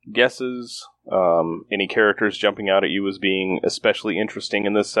guesses? Any characters jumping out at you as being especially interesting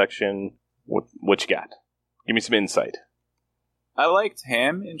in this section? What you got? Give me some insight. I liked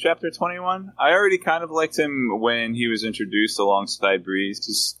Ham in Chapter 21. I already kind of liked him when he was introduced alongside Breeze.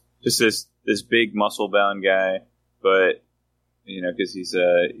 Just this big muscle-bound guy, but, you know, because he's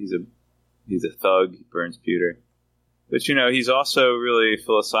a thug, he burns pewter. But, you know, he's also really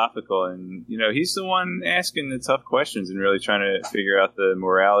philosophical, and, you know, he's the one asking the tough questions and really trying to figure out the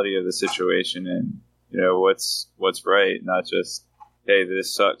morality of the situation and, you know, what's right, not just, hey,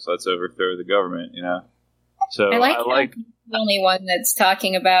 this sucks, let's overthrow the government, you know? So I like the only one that's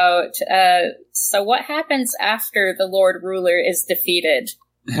talking about, so what happens after the Lord Ruler is defeated?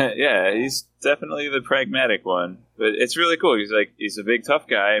 Yeah, he's definitely the pragmatic one. But it's really cool. He's a big tough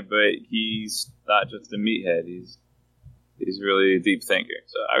guy, but he's not just a meathead. He's really a deep thinker.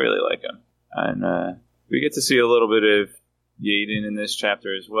 So I really like him. And we get to see a little bit of Yaden in this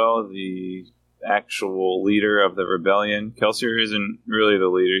chapter as well, the actual leader of the rebellion. Kelsier isn't really the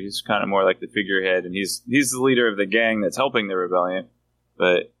leader. He's kind of more like the figurehead, and he's the leader of the gang that's helping the rebellion.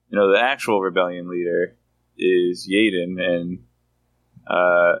 But, you know, the actual rebellion leader is Yaden, and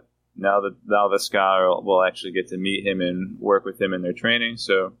now the scholar will actually get to meet him and work with him in their training.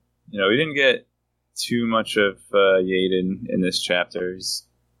 So, you know, we didn't get too much of Yaden in this chapter. He's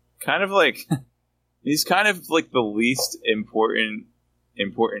kind of like the least important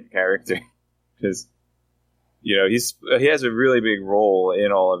character, because, you know, he has a really big role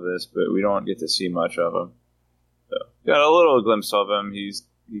in all of this, but we don't get to see much of him. So, got a little glimpse of him. He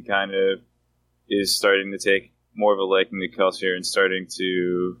kind of is starting to take more of a liking to Kelsier and starting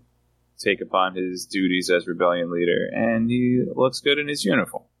to take upon his duties as rebellion leader, and he looks good in his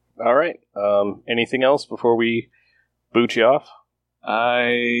uniform. All right. Anything else before we boot you off?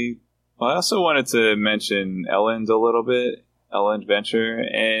 I also wanted to mention Elend a little bit, Elend Venture,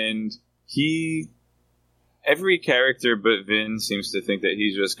 and every character but Vin seems to think that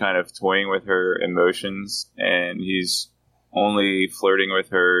he's just kind of toying with her emotions, and he's only flirting with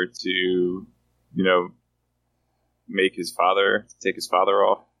her to, you know, take his father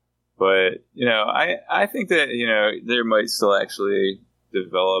off. But, you know, I think that, you know, there might still actually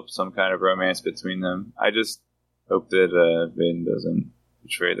develop some kind of romance between them. I just hope that Vin doesn't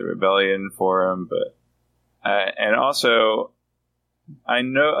betray the rebellion for him. But and also, I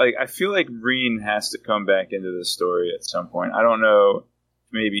know, like, I feel like Reen has to come back into the story at some point. I don't know,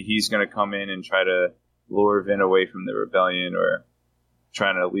 maybe he's going to come in and try to lure Vin away from the rebellion, or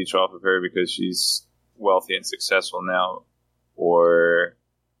trying to leech off of her because she's wealthy and successful now, or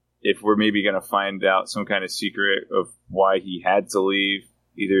if we're maybe going to find out some kind of secret of why he had to leave,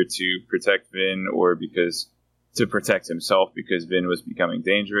 either to protect Vin or to protect himself because Vin was becoming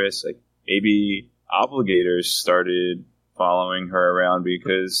dangerous. Like, maybe Obligators started following her around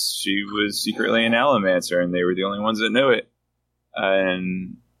because she was secretly an Allomancer and they were the only ones that knew it.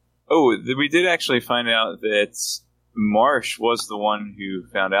 And we did actually find out that Marsh was the one who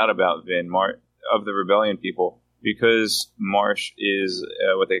found out about Vin, of the rebellion people, because Marsh is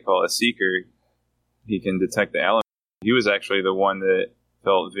what they call a seeker. He can detect the Allomancer. He was actually the one that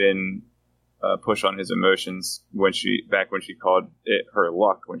felt Vin push on his emotions when she called it her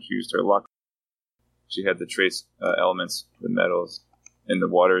luck, when she used her luck. She had the trace elements, the metals, and the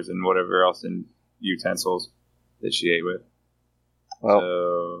waters, and whatever else in utensils that she ate with. Well,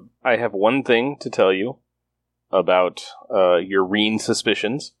 so, I have one thing to tell you about your Reen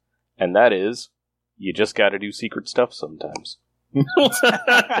suspicions, and that is, you just gotta do secret stuff sometimes.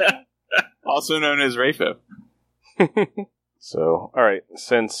 Also known as Rafo. So, alright,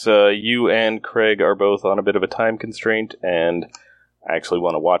 since you and Craig are both on a bit of a time constraint, and I actually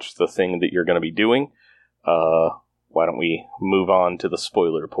want to watch the thing that you're going to be doing, why don't we move on to the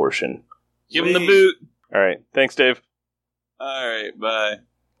spoiler portion? Give him the boot! Alright, thanks, Dave. Alright, bye.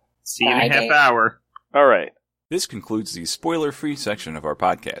 See you in a half hour. All right. This concludes the spoiler-free section of our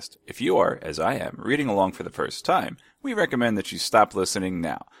podcast. If you are, as I am, reading along for the first time, we recommend that you stop listening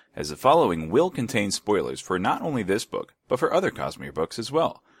now, as the following will contain spoilers for not only this book, but for other Cosmere books as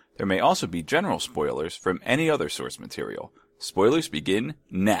well. There may also be general spoilers from any other source material. Spoilers begin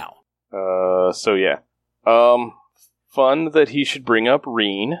now. Fun that he should bring up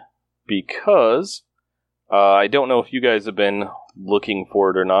Reen, because I don't know if you guys have been looking for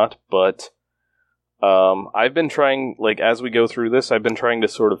it or not, but I've been trying, as we go through this, I've been trying to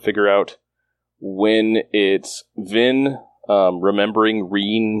sort of figure out when it's Vin remembering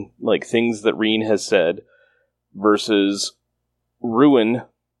Reen, things that Reen has said, versus Ruin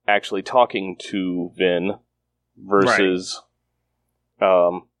actually talking to Vin, versus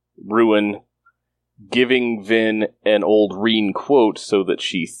Ruin giving Vin an old Reen quote so that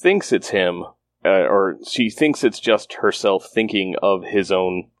she thinks it's him, or she thinks it's just herself thinking of his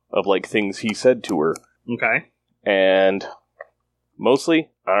own, of things he said to her. Okay. And mostly,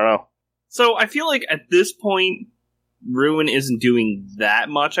 I don't know. So I feel like at this point, Ruin isn't doing that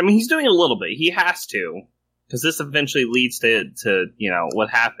much. I mean, he's doing a little bit. He has to, because this eventually leads to what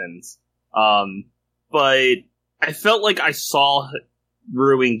happens. But I felt like I saw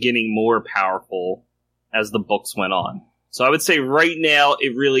Ruin getting more powerful as the books went on. So I would say right now,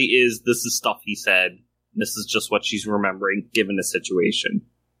 it really is, this is stuff he said. This is just what she's remembering, given the situation.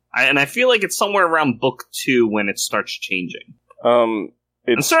 And I feel like it's somewhere around book 2 when it starts changing. And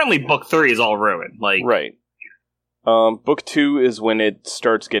certainly book 3 is all Ruin. Right. Book 2 is when it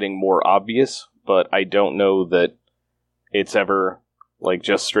starts getting more obvious, but I don't know that it's ever,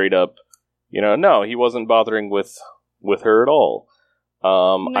 just straight up, no, he wasn't bothering with her at all.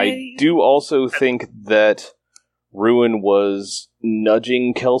 I do also think that Ruin was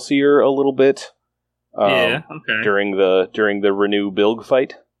nudging Kelsier a little bit. During the Renew Bilg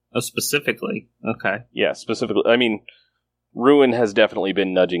fight. Oh, specifically? Okay. Yeah, specifically. I mean, Ruin has definitely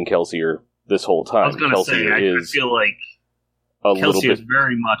been nudging Kelsier this whole time. I was going to say, I feel like Kelsier is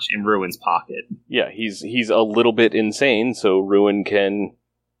very much in Ruin's pocket. Yeah, he's a little bit insane, so Ruin can,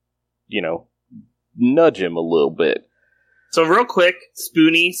 nudge him a little bit. So real quick,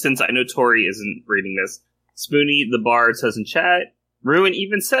 Spoonie, since I know Tori isn't reading this, Spoonie, the Bard, says in chat, Ruin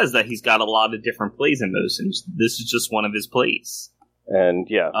even says that he's got a lot of different plays in motions. This is just one of his plays. And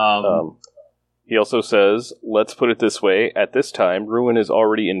he also says, let's put it this way, at this time, Ruin is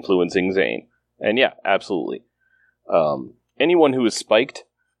already influencing Zane. And yeah, absolutely. Anyone who is spiked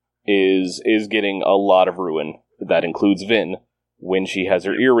is getting a lot of Ruin. That includes Vin, when she has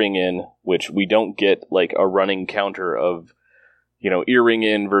her earring in, which we don't get a running counter of, earring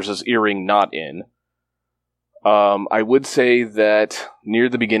in versus earring not in. I would say that near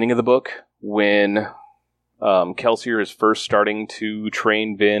the beginning of the book, when Kelsier is first starting to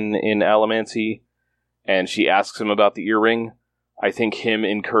train Vin in Allomancy, and she asks him about the earring, I think him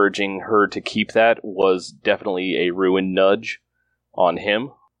encouraging her to keep that was definitely a Ruin nudge on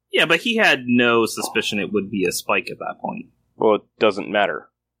him. Yeah, but he had no suspicion it would be a spike at that point. Well, it doesn't matter.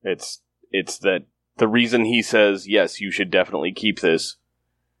 It's that the reason he says, yes, you should definitely keep this.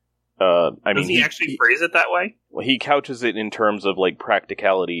 Does he actually phrase it that way? Well, he couches it in terms of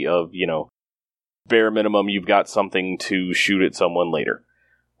practicality of, bare minimum, you've got something to shoot at someone later.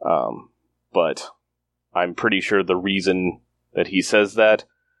 But I'm pretty sure the reason that he says that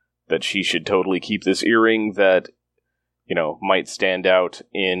she should totally keep this earring that, might stand out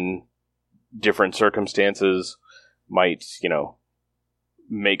in different circumstances, might,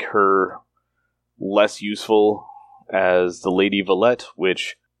 make her less useful as the Lady Valette,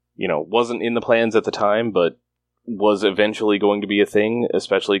 which, wasn't in the plans at the time, but was eventually going to be a thing,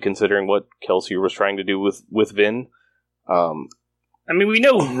 especially considering what Kelsier was trying to do with Vin. We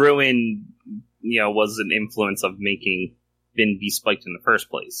know Ruin, was an influence of making Vin be spiked in the first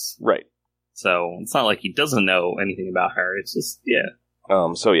place. Right. So it's not like he doesn't know anything about her. It's just, yeah.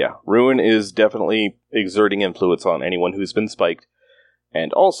 Ruin is definitely exerting influence on anyone who's been spiked,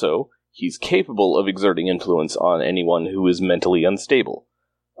 and also, he's capable of exerting influence on anyone who is mentally unstable.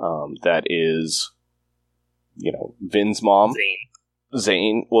 That is, Vin's mom.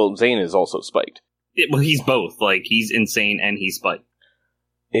 Zane. Well, Zane is also spiked. He's both. He's insane and he's spiked.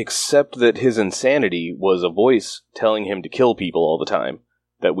 Except that his insanity was a voice telling him to kill people all the time,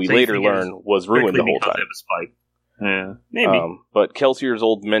 that we later learn was Ruin the whole time. It was spiked. Yeah, maybe. But Kelsier's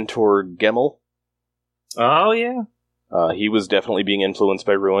old mentor, Gemmel. Oh, yeah. He was definitely being influenced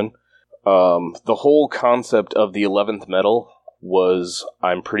by Ruin. The whole concept of the 11th metal was,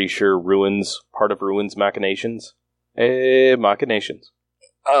 I'm pretty sure, part of Ruin's machinations. Machinations.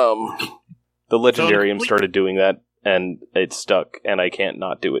 The Legendarium started doing that and it's stuck, and I can't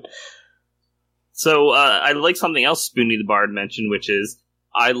not do it. So, I like something else Spoonie the Bard mentioned, which is,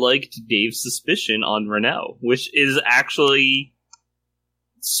 I liked Dave's suspicion on Renault, which is actually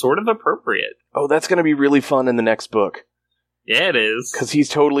sort of appropriate. Oh, that's going to be really fun in the next book. Yeah, it is. Because he's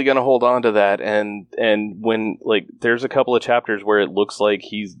totally going to hold on to that, and when, like, there's a couple of chapters where it looks like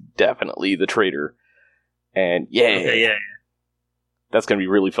he's definitely the traitor. And, yeah. That's going to be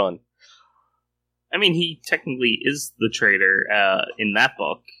really fun. I mean, he technically is the traitor, in that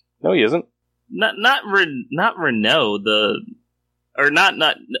book. No, he isn't. Not Renault,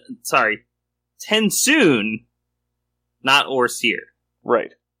 sorry. Tensoon, not Orseer.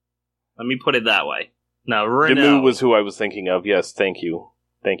 Right. Let me put it that way. Now, Renault... Demu was who I was thinking of, yes, thank you.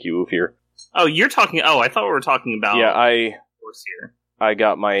 Thank you, Ufir. Oh, you're talking... Oh, I thought we were talking about... Yeah, Orseer. I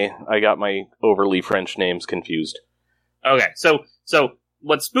got my overly French names confused. Okay, so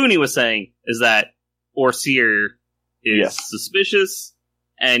what Spoonie was saying is that Orseer is suspicious,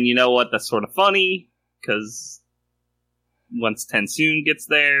 and you know what? That's sort of funny, because once Tensoon gets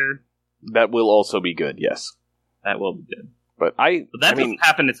there... That will also be good, yes. That will be good. But that doesn't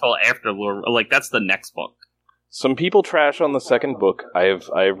happen until after Lore... Like, that's the next book. Some people trash on the second book. I've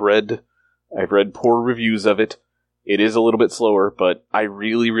read poor reviews of it. It is a little bit slower, but I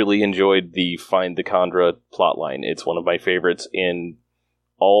really, really enjoyed the Find the Khandra plotline. It's one of my favorites in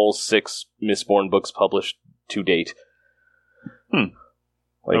all 6 Mistborn books published to date. Okay.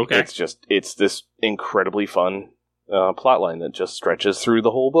 It's this incredibly fun plotline that just stretches through the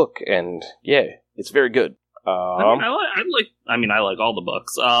whole book, and yeah, it's very good. I like all the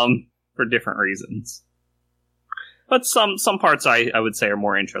books, for different reasons. But some parts I would say are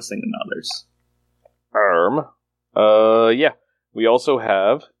more interesting than others. Yeah. We also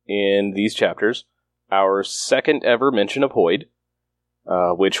have, in these chapters, our second ever mention of Hoid,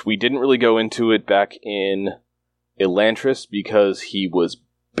 which we didn't really go into it back in Elantris because he was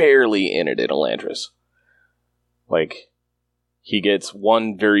barely in it in Elantris. Like, he gets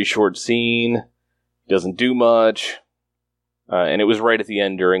one very short scene, doesn't do much, and it was right at the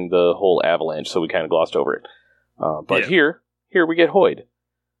end during the whole avalanche, so we kind of glossed over it. But here we get Hoid.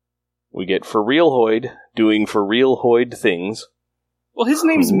 We get for real Hoid doing for real Hoid things. Well, his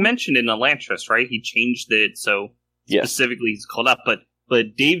name's mentioned in Elantris, right? He changed it so specifically he's called up,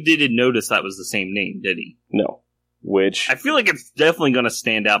 but Dave didn't notice that was the same name, did he? No. Which I feel like it's definitely going to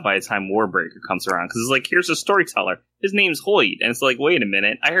stand out by the time Warbreaker comes around, because it's like, here's a storyteller. His name's Hoid, and it's like, wait a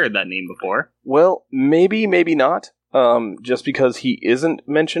minute, I heard that name before. Well, maybe not. Just because he isn't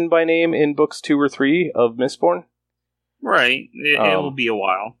mentioned by name in books 2 or 3 of Mistborn. Right. It will be a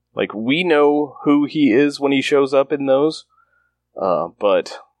while. Like, we know who he is when he shows up in those.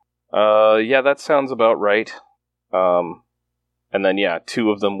 But that sounds about right. And then, 2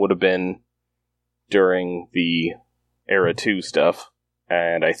 of them would have been during the Era 2 stuff.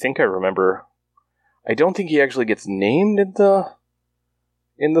 And I think I remember... I don't think he actually gets named in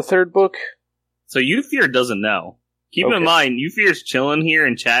the third book. So Ufir doesn't know. Keep in mind, Ufir's chilling here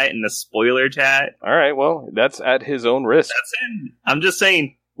in chat, in the spoiler chat. Alright, well, that's at his own risk. That's it. I'm just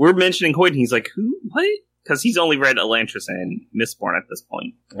saying, we're mentioning Hoid, and he's like, who? What? Because he's only read Elantris and Mistborn at this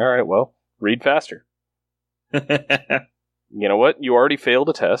point. Alright, well, read faster. You know what? You already failed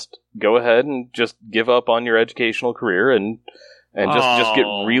a test. Go ahead and just give up on your educational career and just get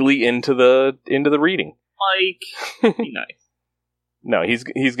really into the reading. Mike, be nice. No, he's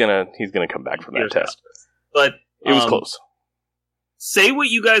gonna come back from that test. But it was close. Say what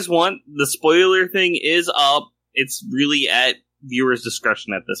you guys want. The spoiler thing is up. It's really at viewers'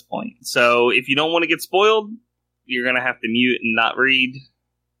 discretion at this point. So if you don't want to get spoiled, you're gonna have to mute and not read.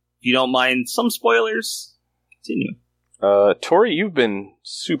 If you don't mind some spoilers, continue. Tori, you've been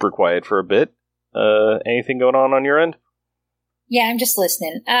super quiet for a bit. Anything going on your end? Yeah, I'm just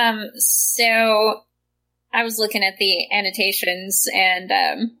listening. So I was looking at the annotations, and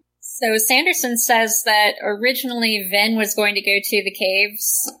so Sanderson says that originally Ven was going to go to the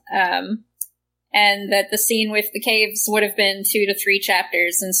caves, and that the scene with the caves would have been 2 to 3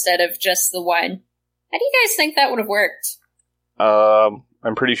 chapters instead of just the 1. How do you guys think that would have worked?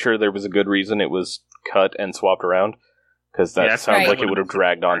 I'm pretty sure there was a good reason it was cut and swapped around, because that sounds like it would have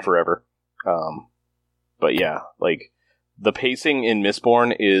dragged on forever. But yeah, like, the pacing in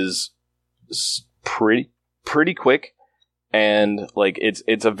Mistborn is pretty quick, and like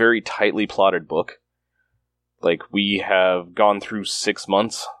it's a very tightly plotted book. Like, we have gone through 6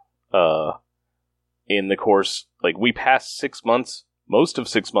 months in the course, like, we passed 6 months, most of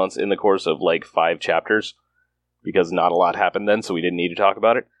 6 months in the course of like 5 chapters, because not a lot happened then, so we didn't need to talk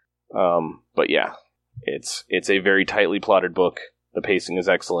about it. But yeah, it's a very tightly plotted book. The pacing is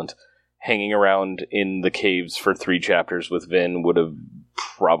excellent, hanging around in the caves for 3 chapters with Vin would have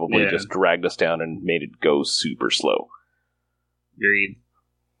probably just dragged us down and made it go super slow. Agreed.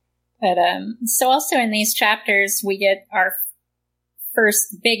 But, so also in these chapters, we get our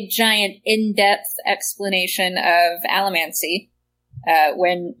first big, giant, in-depth explanation of allomancy,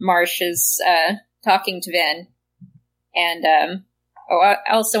 when Marsh is, talking to Vin. And, I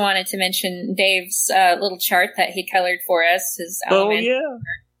also wanted to mention Dave's, little chart that he colored for us, his element. Oh,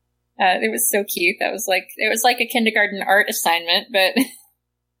 yeah. It was so cute. It was like a kindergarten art assignment, but,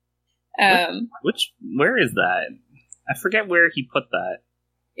 where is that? I forget where he put that.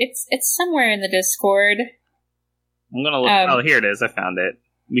 It's somewhere in the Discord. I'm gonna look. Here it is. I found it.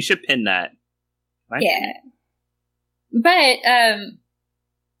 We should pin that. Yeah. But,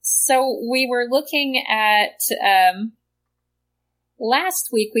 so we were looking at, last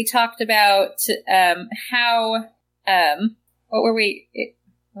week we talked about, how, what were we,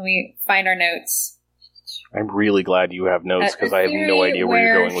 let me find our notes. I'm really glad you have notes, because I have no idea where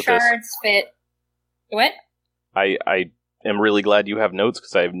you're going with this. Shards fit. What? I am really glad you have notes,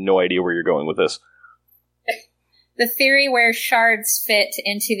 because I have no idea where you're going with this. The theory where shards fit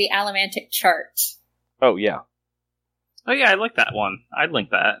into the allomantic chart. Oh, yeah. Oh, yeah, I like that one. I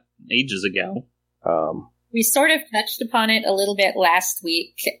linked that ages ago. We sort of touched upon it a little bit last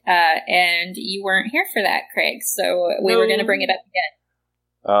week, and you weren't here for that, Craig, so we were going to bring it up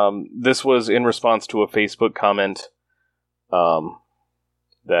again. This was in response to a Facebook comment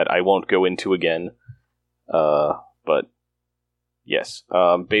that I won't go into again, but yes.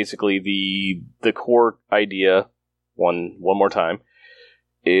 Basically, the core idea, one more time,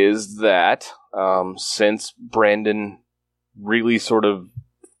 is that since Brandon really sort of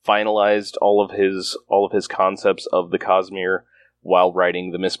finalized all of his concepts of the Cosmere while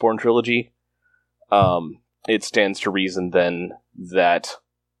writing the Mistborn trilogy, it stands to reason then that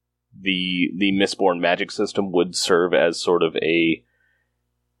the Mistborn magic system would serve as sort of a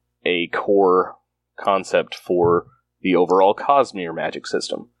core concept for the overall Cosmere magic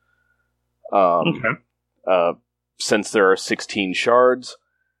system. Since there are 16 shards,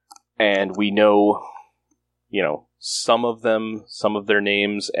 and we know, some of their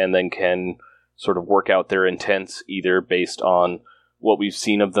names, and then can sort of work out their intents either based on what we've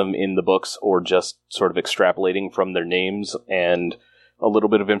seen of them in the books or just sort of extrapolating from their names and a little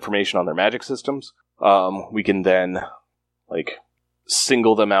bit of information on their magic systems. We can then,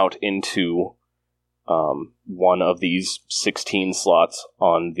 single them out into one of these 16 slots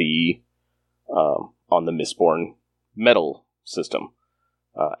on the Mistborn metal system.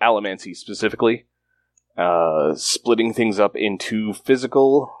 Allomancy specifically. Splitting things up into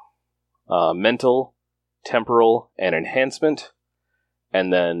physical, mental, temporal, and enhancement.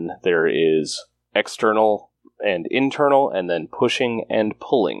 And then there is external and internal, and then pushing and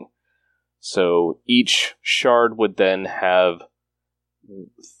pulling. So each shard would then have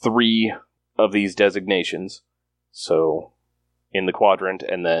 3 of these designations. So in the quadrant,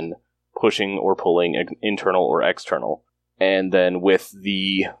 and then pushing or pulling, internal or external. And then with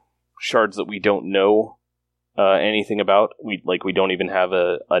the shards that we don't know anything about, we don't even have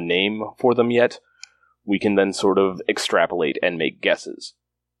a name for them yet, we can then sort of extrapolate and make guesses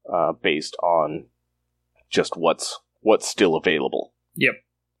based on just what's still available. Yep.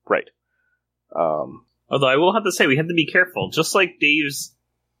 Right. Although I will have to say, we have to be careful. Just like Dave's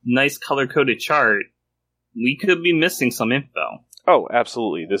nice color-coded chart, we could be missing some info. Oh,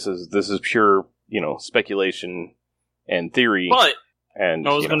 absolutely. This is pure, speculation and theory. But and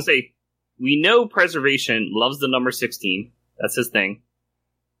I was going to say, we know Preservation loves the number 16. That's his thing.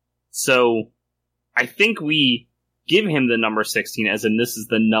 So I think we give him the number 16 as in this is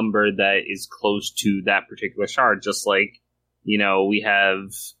the number that is close to that particular shard. Just like, we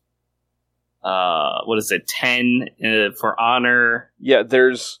have, 10 for honor. Yeah,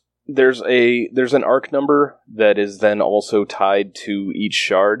 there's an arc number that is then also tied to each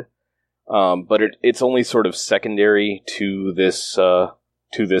shard. But it's only sort of secondary to this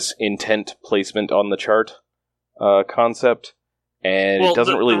intent placement on the chart concept, and it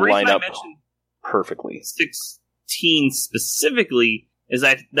doesn't really line up perfectly. 16 specifically is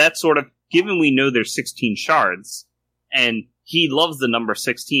that sort of, given we know there's 16 shards, and he loves the number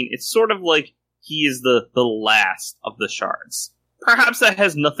 16, it's sort of like he is the last of the shards. Perhaps that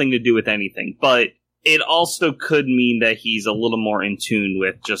has nothing to do with anything, but it also could mean that he's a little more in tune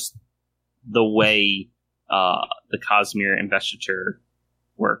with just the way the Cosmere investiture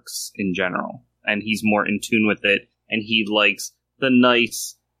works in general. And he's more in tune with it, and he likes the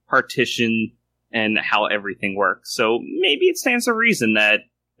nice partition and how everything works. So maybe it stands to reason that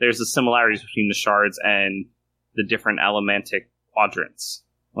there's a similarities between the shards and the different allomantic quadrants.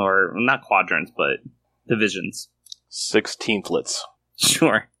 Or, not quadrants, but divisions. 16thlets.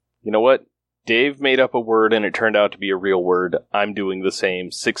 Sure. You know what? Dave made up a word and it turned out to be a real word. I'm doing the same.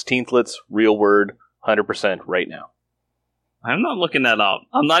 16thlets, real word, 100% right now. I'm not looking that up.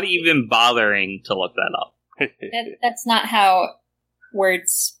 I'm not even bothering to look that up. That's not how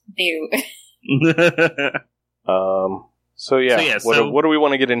words do. So what do we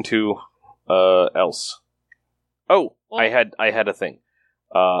want to get into else? Oh, well, I had a thing.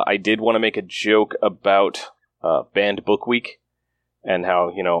 I did want to make a joke about Banned Book Week and how,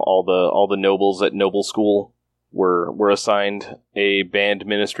 all the nobles at Noble School were assigned a banned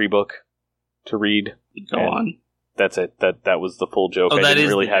ministry book to read. Go on. That's it. That was the full joke. Oh, I didn't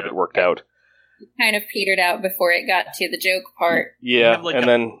really have it worked out. It kind of petered out before it got to the joke part. Yeah, you have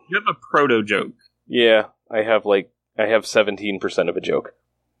a proto joke. Yeah, I have 17% of a joke.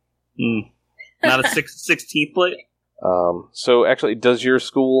 Not a 16th. So actually, does your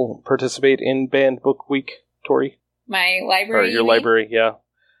school participate in Banned Book Week, Tori? My library? Or your library, yeah.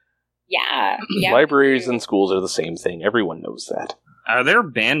 Yeah. Libraries and schools are the same thing. Everyone knows that. Are there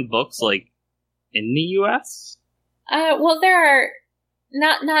banned books, in the U.S.? Well, there are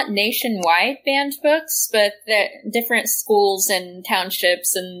not nationwide banned books, but the different schools and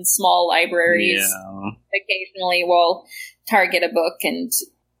townships and small libraries occasionally will target a book, and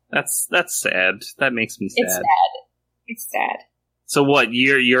that's sad. That makes me sad. It's sad. So what?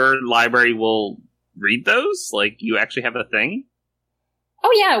 Your library will read those? You actually have a thing?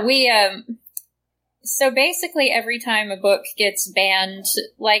 Oh yeah, we so basically every time a book gets banned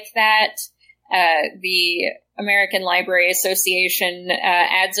like that, the American Library Association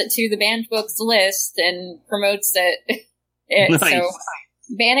adds it to the banned books list and promotes it. Nice. So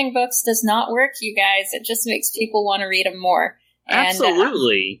banning books does not work, you guys. It just makes people want to read them more.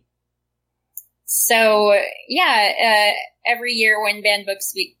 Absolutely. So, every year when Banned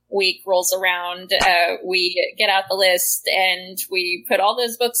Books Week rolls around, we get out the list and we put all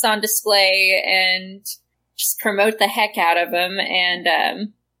those books on display and just promote the heck out of them.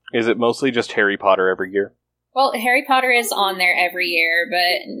 And is it mostly just Harry Potter every year? Well, Harry Potter is on there every year,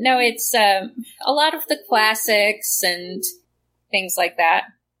 but no, it's a lot of the classics and things like that.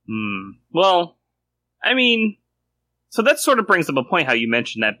 Well, I mean, so that sort of brings up a point how you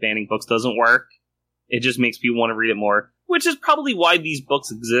mentioned that banning books doesn't work. It just makes people want to read it more, which is probably why these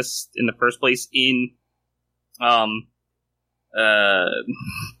books exist in the first place in,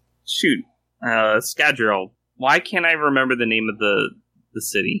 Scadrial. Why can't I remember the name of the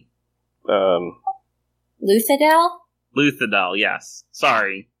city? Luthadel? Luthadel, yes.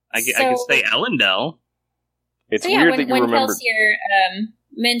 Sorry. I could say Ellendale. It's weird that you when remember... Kelsier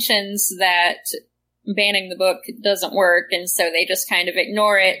mentions that banning the book doesn't work, and so they just kind of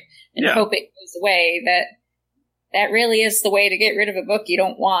ignore it and hope it goes away, that really is the way to get rid of a book you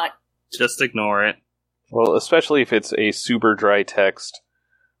don't want. Just ignore it. Well, especially if it's a super dry text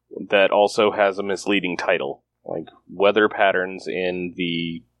that also has a misleading title, like Weather Patterns in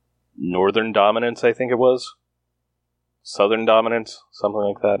the Northern Dominance, I think it was. Southern Dominance, something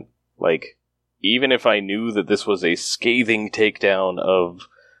like that. Even if I knew that this was a scathing takedown of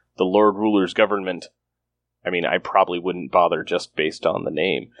the Lord Ruler's government, I probably wouldn't bother just based on the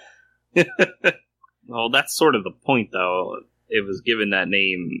name. Well, that's sort of the point, though. It was given that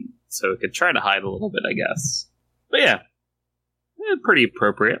name so it could try to hide a little bit, I guess. But pretty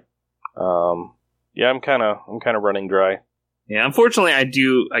appropriate. I'm kind of running dry. Yeah, unfortunately, I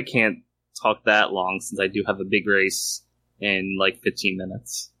can't talk that long since I do have a big race in 15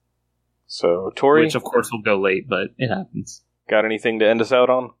 minutes. So, Tori, which of course will go late, but it happens. Got anything to end us out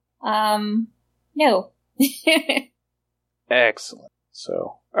on? No. Excellent.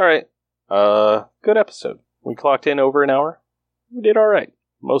 So, all right. Good episode. We clocked in over an hour. We did all right.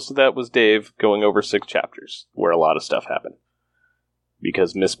 Most of that was Dave going over 6 chapters, where a lot of stuff happened.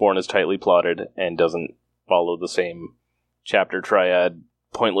 Because Mistborn is tightly plotted and doesn't follow the same chapter triad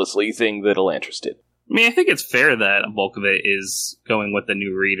pointlessly thing that Elantris did. I think it's fair that a bulk of it is going with the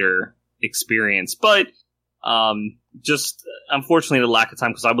new reader experience, but just unfortunately the lack of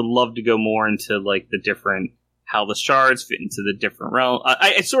time, because I would love to go more into the different, how the shards fit into the different realms.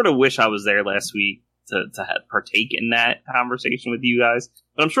 I sort of wish I was there last week to partake in that conversation with you guys,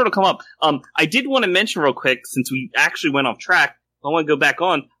 but I'm sure it'll come up. I did want to mention real quick, since we actually went off track, I want to go back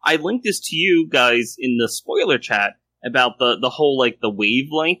on. I linked this to you guys in the spoiler chat about the whole the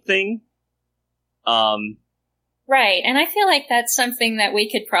wavelength thing. Right, and I feel like that's something that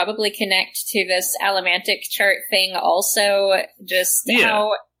we could probably connect to this allomantic chart thing also, just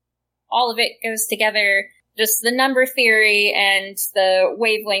how all of it goes together, just the number theory and the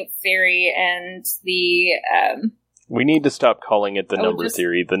wavelength theory and the We need to stop calling it the number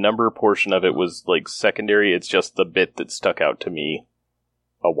theory. The number portion of it was, like, secondary. It's just the bit that stuck out to me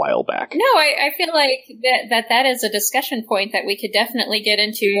a while back. No, I feel like that is a discussion point that we could definitely get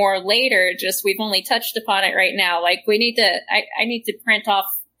into more later, just we've only touched upon it right now. Like, we need to, I need to print off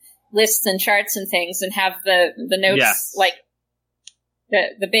lists and charts and things and have the notes, like,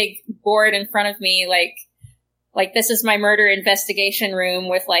 the big board in front of me, like this is my murder investigation room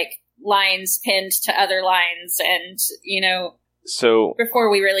with, like, lines pinned to other lines, and, so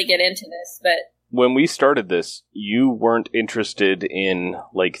before we really get into this. But when we started this, you weren't interested in,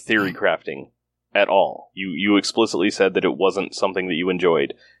 like, theory crafting at all. You explicitly said that it wasn't something that you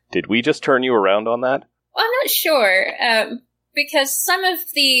enjoyed. Did we just turn you around on that? Well, I'm not sure, because some of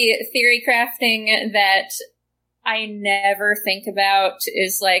the theory crafting that I never think about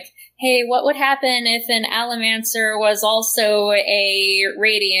is like, hey, what would happen if an Allomancer was also a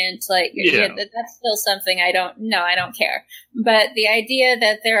Radiant? Like, that's still something I don't care. But the idea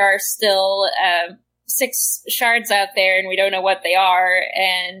that there are still 6 shards out there and we don't know what they are,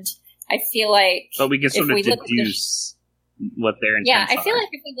 and I feel like... But we can sort of deduce what their intents are. I feel like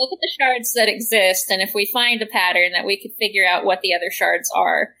if we look at the shards that exist, and if we find a pattern, that we could figure out what the other shards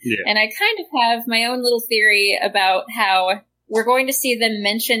are. Yeah. And I kind of have my own little theory about how we're going to see them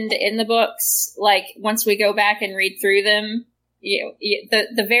mentioned in the books, like, once we go back and read through them.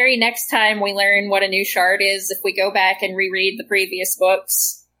 The very next time we learn what a new shard is, if we go back and reread the previous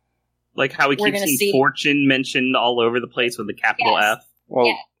books. Like how we keep seeing Fortune mentioned all over the place with the capital F. Well,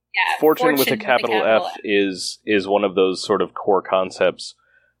 yeah, Fortune with a capital F is one of those sort of core concepts,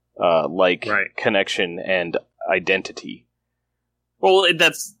 connection and identity. Well,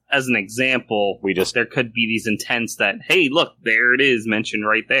 that's, as an example, there could be these intents that, hey, look, there it is mentioned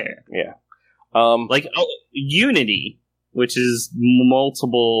right there. Yeah. Unity, which is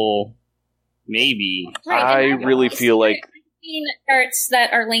multiple, maybe. Right, I really feel like... charts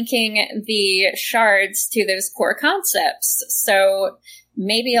that are linking the shards to those core concepts. So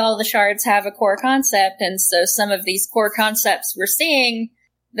maybe all the shards have a core concept, and so some of these core concepts we're seeing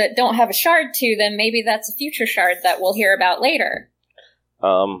that don't have a shard to them, maybe that's a future shard that we'll hear about later.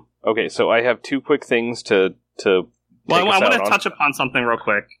 Okay, so I have 2 quick things to I want to touch upon something real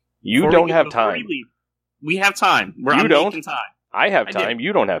quick. You don't have time. We have time. You don't. Making time. I have time.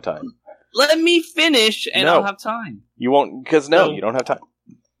 You don't have time. Let me finish, and I'll have time. You won't, because you don't have time.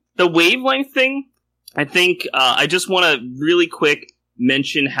 The wavelength thing, I think, I just want to really quick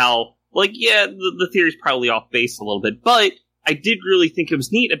mention how, the theory's probably off base a little bit, but I did really think it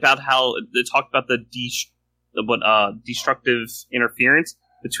was neat about how they talked about the destructive interference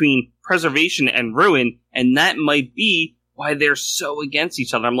between preservation and ruin, and that might be why they're so against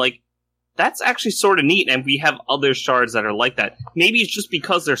each other. I'm like, that's actually sort of neat, and we have other shards that are like that. Maybe it's just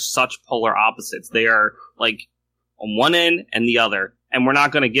because they're such polar opposites. They are, like, on one end and the other, and we're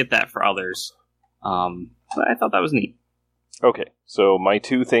not going to get that for others. But I thought that was neat. Okay, so my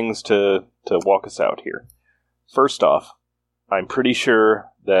 2 things to walk us out here. First off, I'm pretty sure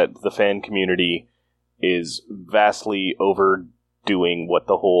that the fan community is vastly overdoing what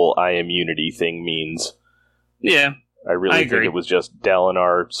the whole I am Unity thing means. Yeah. I really think it was just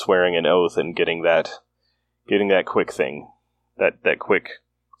Dalinar swearing an oath and getting that quick thing. That quick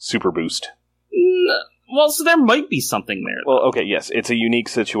super boost. Well, so there might be something there. Well, okay, yes, it's a unique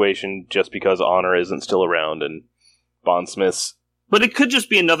situation just because Honor isn't still around and Bondsmiths. But it could just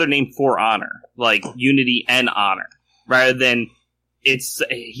be another name for Honor, like Unity and Honor, rather than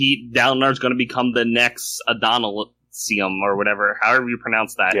Dalinar's going to become the next Adonalcium or whatever, however you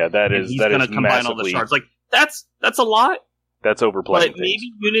pronounce that. Yeah, that is he's going to combine all the shards. Like, that's a lot. That's overplaying. But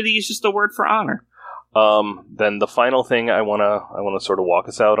maybe Unity is just a word for honor. Then the final thing I wanna sort of walk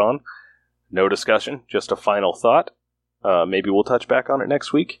us out on. No discussion, just a final thought. Maybe we'll touch back on it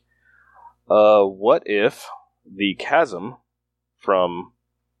next week. What if the chasm from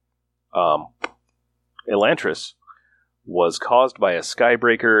Elantris was caused by a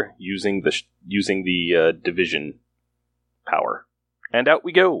Skybreaker using the division power? And out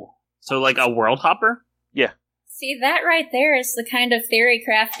we go. So like a world hopper? Yeah. See, that right there is the kind of theory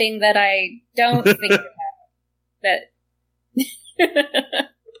crafting that I don't think about.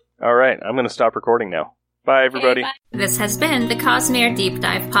 All right, I'm going to stop recording now. Bye, everybody. Okay, bye. This has been the Cosmere Deep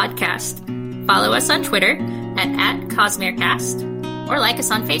Dive Podcast. Follow us on Twitter at CosmereCast, or like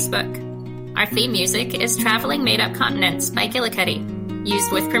us on Facebook. Our theme music is Traveling Made-Up Continents by Gillicuddy,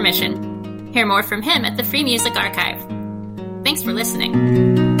 used with permission. Hear more from him at the Free Music Archive. Thanks for listening.